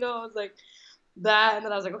them. I was that, and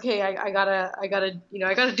then I was okay, I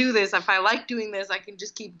gotta do this. If I like doing this, I can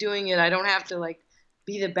just keep doing it. I don't have to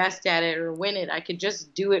be the best at it or win it. I could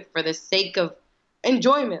just do it for the sake of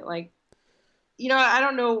enjoyment. I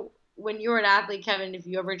don't know, when you were an athlete, Kevin, if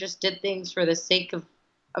you ever just did things for the sake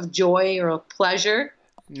of joy or pleasure.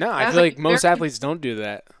 No, I feel like most athletes don't do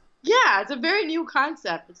that. Yeah, it's a very new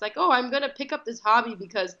concept. It's oh, I'm going to pick up this hobby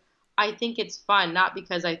because I think it's fun, not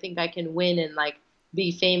because I think I can win and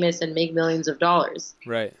be famous and make millions of dollars.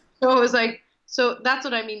 Right. So it was so that's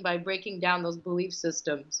what I mean by breaking down those belief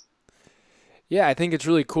systems. Yeah, I think it's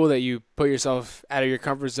really cool that you put yourself out of your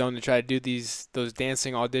comfort zone to try to do those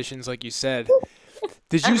dancing auditions, like you said.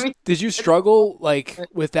 Did you struggle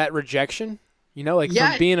with that rejection? From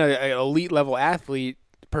being an elite level athlete,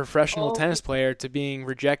 professional tennis player, to being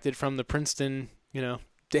rejected from the Princeton,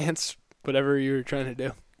 dance, whatever you were trying to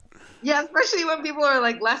do. Yeah, especially when people are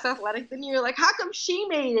less athletic than you. You're how come she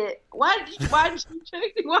made it? Why did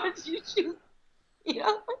you choose?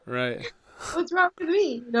 Right. What's wrong with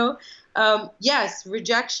me? Yes,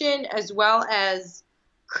 rejection as well as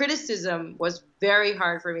criticism was very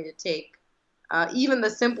hard for me to take. Even the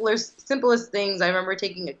simplest things. I remember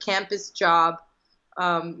taking a campus job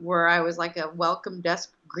where I was a welcome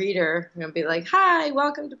desk greeter, be hi,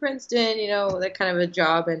 welcome to Princeton, that kind of a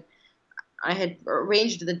job. And I had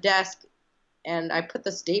arranged the desk, and I put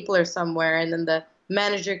the stapler somewhere, and then the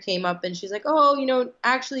manager came up, and she's oh,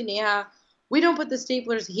 actually, Neha, we don't put the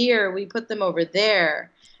staplers here, we put them over there.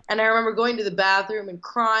 And I remember going to the bathroom and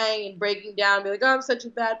crying and breaking down, and be oh, I'm such a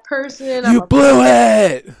bad person. You blew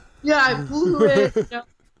it! Yeah, I blew it.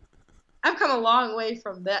 I've come a long way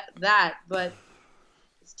from that, but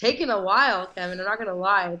it's taken a while, Kevin. I'm not gonna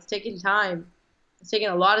lie. It's taken time. It's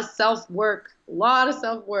taken a lot of self-work. A lot of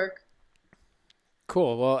self-work.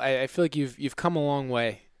 Cool. Well, I feel like you've come a long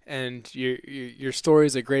way, and your story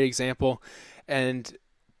is a great example. And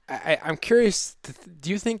I'm curious, do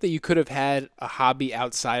you think that you could have had a hobby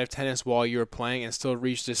outside of tennis while you were playing and still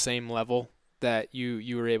reach the same level that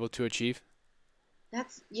you were able to achieve?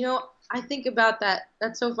 That's, I think about that.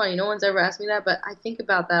 That's so funny. No one's ever asked me that, but I think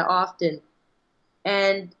about that often.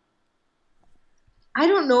 And I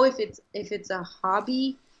don't know if it's a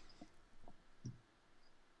hobby.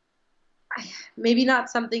 Maybe not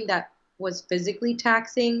something that was physically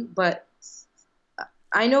taxing, but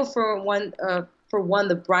I know for one,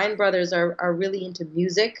 the Bryan brothers are really into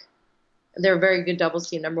music. They're a very good doubles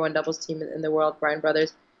team, number one doubles team in the world, Bryan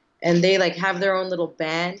brothers, and they like have their own little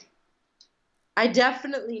band. I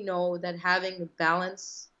definitely know that having a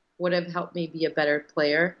balance would have helped me be a better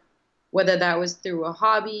player, whether that was through a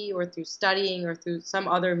hobby or through studying or through some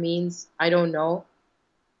other means. I don't know.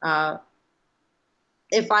 Uh,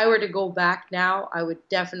 if I were to go back now, I would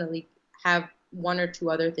definitely have one or two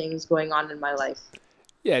other things going on in my life.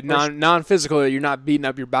 Yeah, For sure. non-physical. You're not beating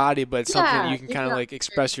up your body, but it's something Yeah, you can kind of like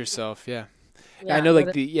express yourself. Yeah. I yeah, know, like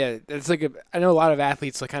whether it's like I know a lot of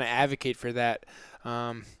athletes like kind of advocate for that.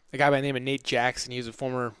 A guy by the name of Nate Jackson, he's a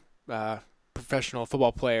former professional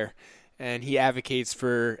football player, and he advocates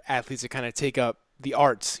for athletes to kind of take up the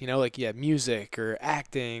arts, like music or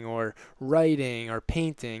acting or writing or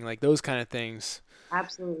painting, like those kind of things.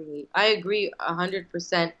 absolutely. I agree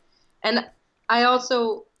 100%. And I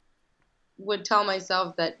also would tell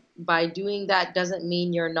myself that by doing that doesn't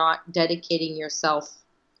mean you're not dedicating yourself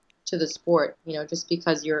to the sport, just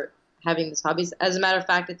because you're having this hobbies. As a matter of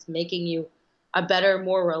fact, it's making you a better,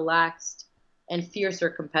 more relaxed, and fiercer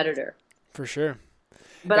competitor. For sure.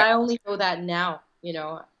 But Yeah, I only know that now,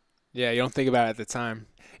 yeah, you don't think about it at the time.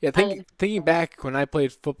 Yeah, I thinking back when I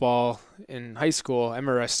played football in high school, I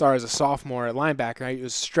remember I started as a sophomore at linebacker. It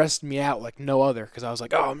was stressed me out like no other because I was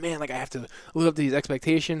like, oh man, like I have to live up to these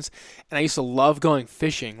expectations. And I used to love going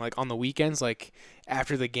fishing like on the weekends, like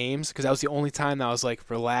after the games, because that was the only time that I was like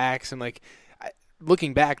relaxed and like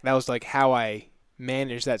looking back, that was like how I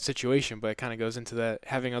managed that situation. But it kind of goes into the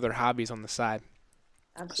having other hobbies on the side.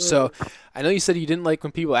 So absolutely. I know you said you didn't like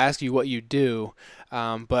when people ask you what you do, but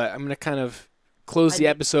I'm going to kind of close I the do.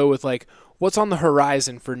 episode with like, what's on the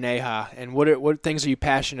horizon for Neha, and what things are you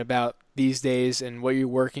passionate about these days, and what you're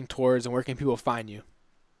working towards, and where can people find you?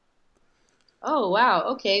 Oh, wow.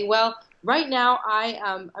 Okay. Well, right now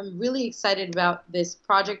I'm really excited about this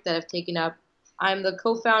project that I've taken up. I'm the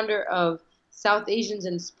co-founder of South Asians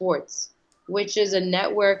in Sports, which is a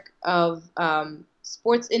network of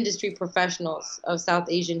sports industry professionals of South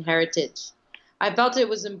Asian heritage. I felt it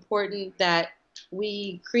was important that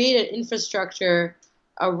we create an infrastructure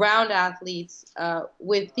around athletes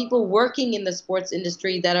with people working in the sports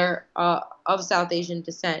industry that are of South Asian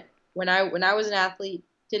descent. When I was an athlete,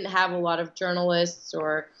 didn't have a lot of journalists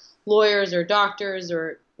or lawyers or doctors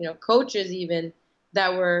or coaches even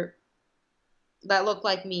that were that looked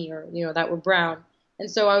like me or that were brown. And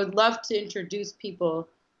so I would love to introduce people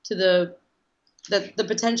to the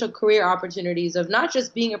potential career opportunities of not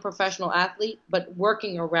just being a professional athlete, but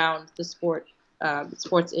working around the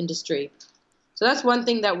sports industry. So that's one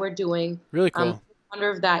thing that we're doing. Really I'm cool. founder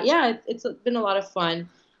of that. Yeah, it's been a lot of fun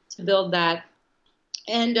to build that.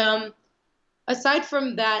 And aside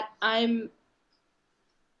from that, I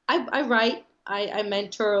write. I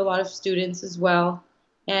mentor a lot of students as well,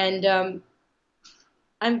 and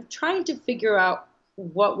I'm trying to figure out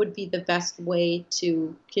what would be the best way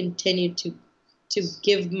to continue to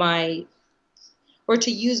give my or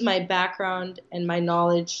to use my background and my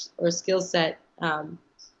knowledge or skill set,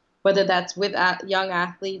 whether that's with young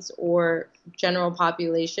athletes or general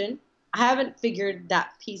population. I haven't figured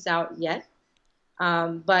that piece out yet,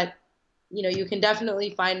 but you can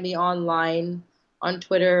definitely find me online, on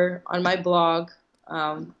Twitter, on my blog,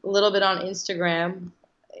 a little bit on Instagram.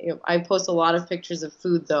 I post a lot of pictures of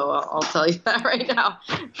food, though. I'll tell you that right now.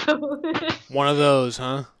 One of those,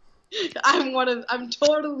 huh? I'm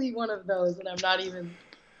totally one of those, and I'm not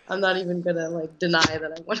even gonna like deny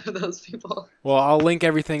that I'm one of those people. Well, I'll link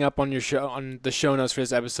everything up on on the show notes for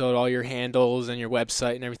this episode, all your handles and your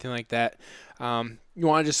website and everything like that. You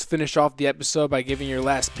want to just finish off the episode by giving your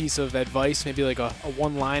last piece of advice, maybe like a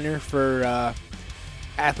one-liner for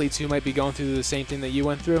athletes who might be going through the same thing that you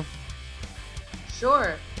went through?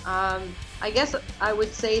 Sure. I guess I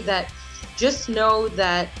would say that just know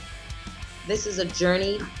that this is a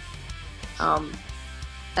journey.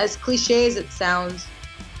 As cliche as it sounds,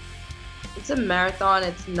 it's a marathon.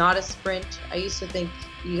 It's not a sprint. I used to think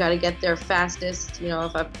you got to get there fastest.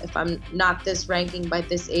 If I'm not this ranking by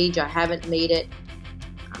this age, I haven't made it.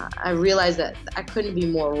 I realize that I couldn't be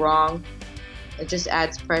more wrong. It just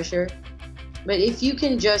adds pressure. But if you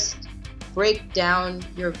can just break down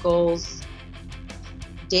your goals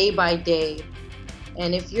day by day,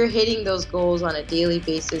 and if you're hitting those goals on a daily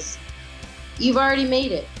basis, you've already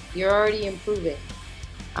made it. You're already improving.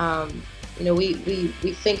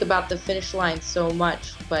 We think about the finish line so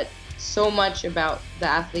much, but so much about the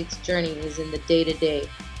athlete's journey is in the day-to-day.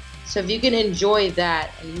 So if you can enjoy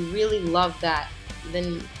that and you really love that,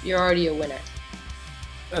 then you're already a winner.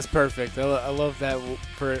 That's perfect. I love that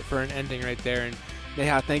for an ending right there. And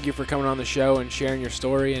Neha, thank you for coming on the show and sharing your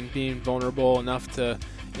story and being vulnerable enough to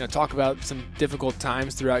talk about some difficult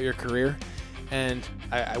times throughout your career. And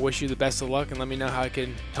I wish you the best of luck, and let me know how I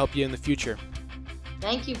can help you in the future.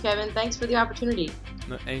 Thank you, Kevin. Thanks for the opportunity.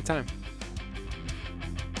 Anytime.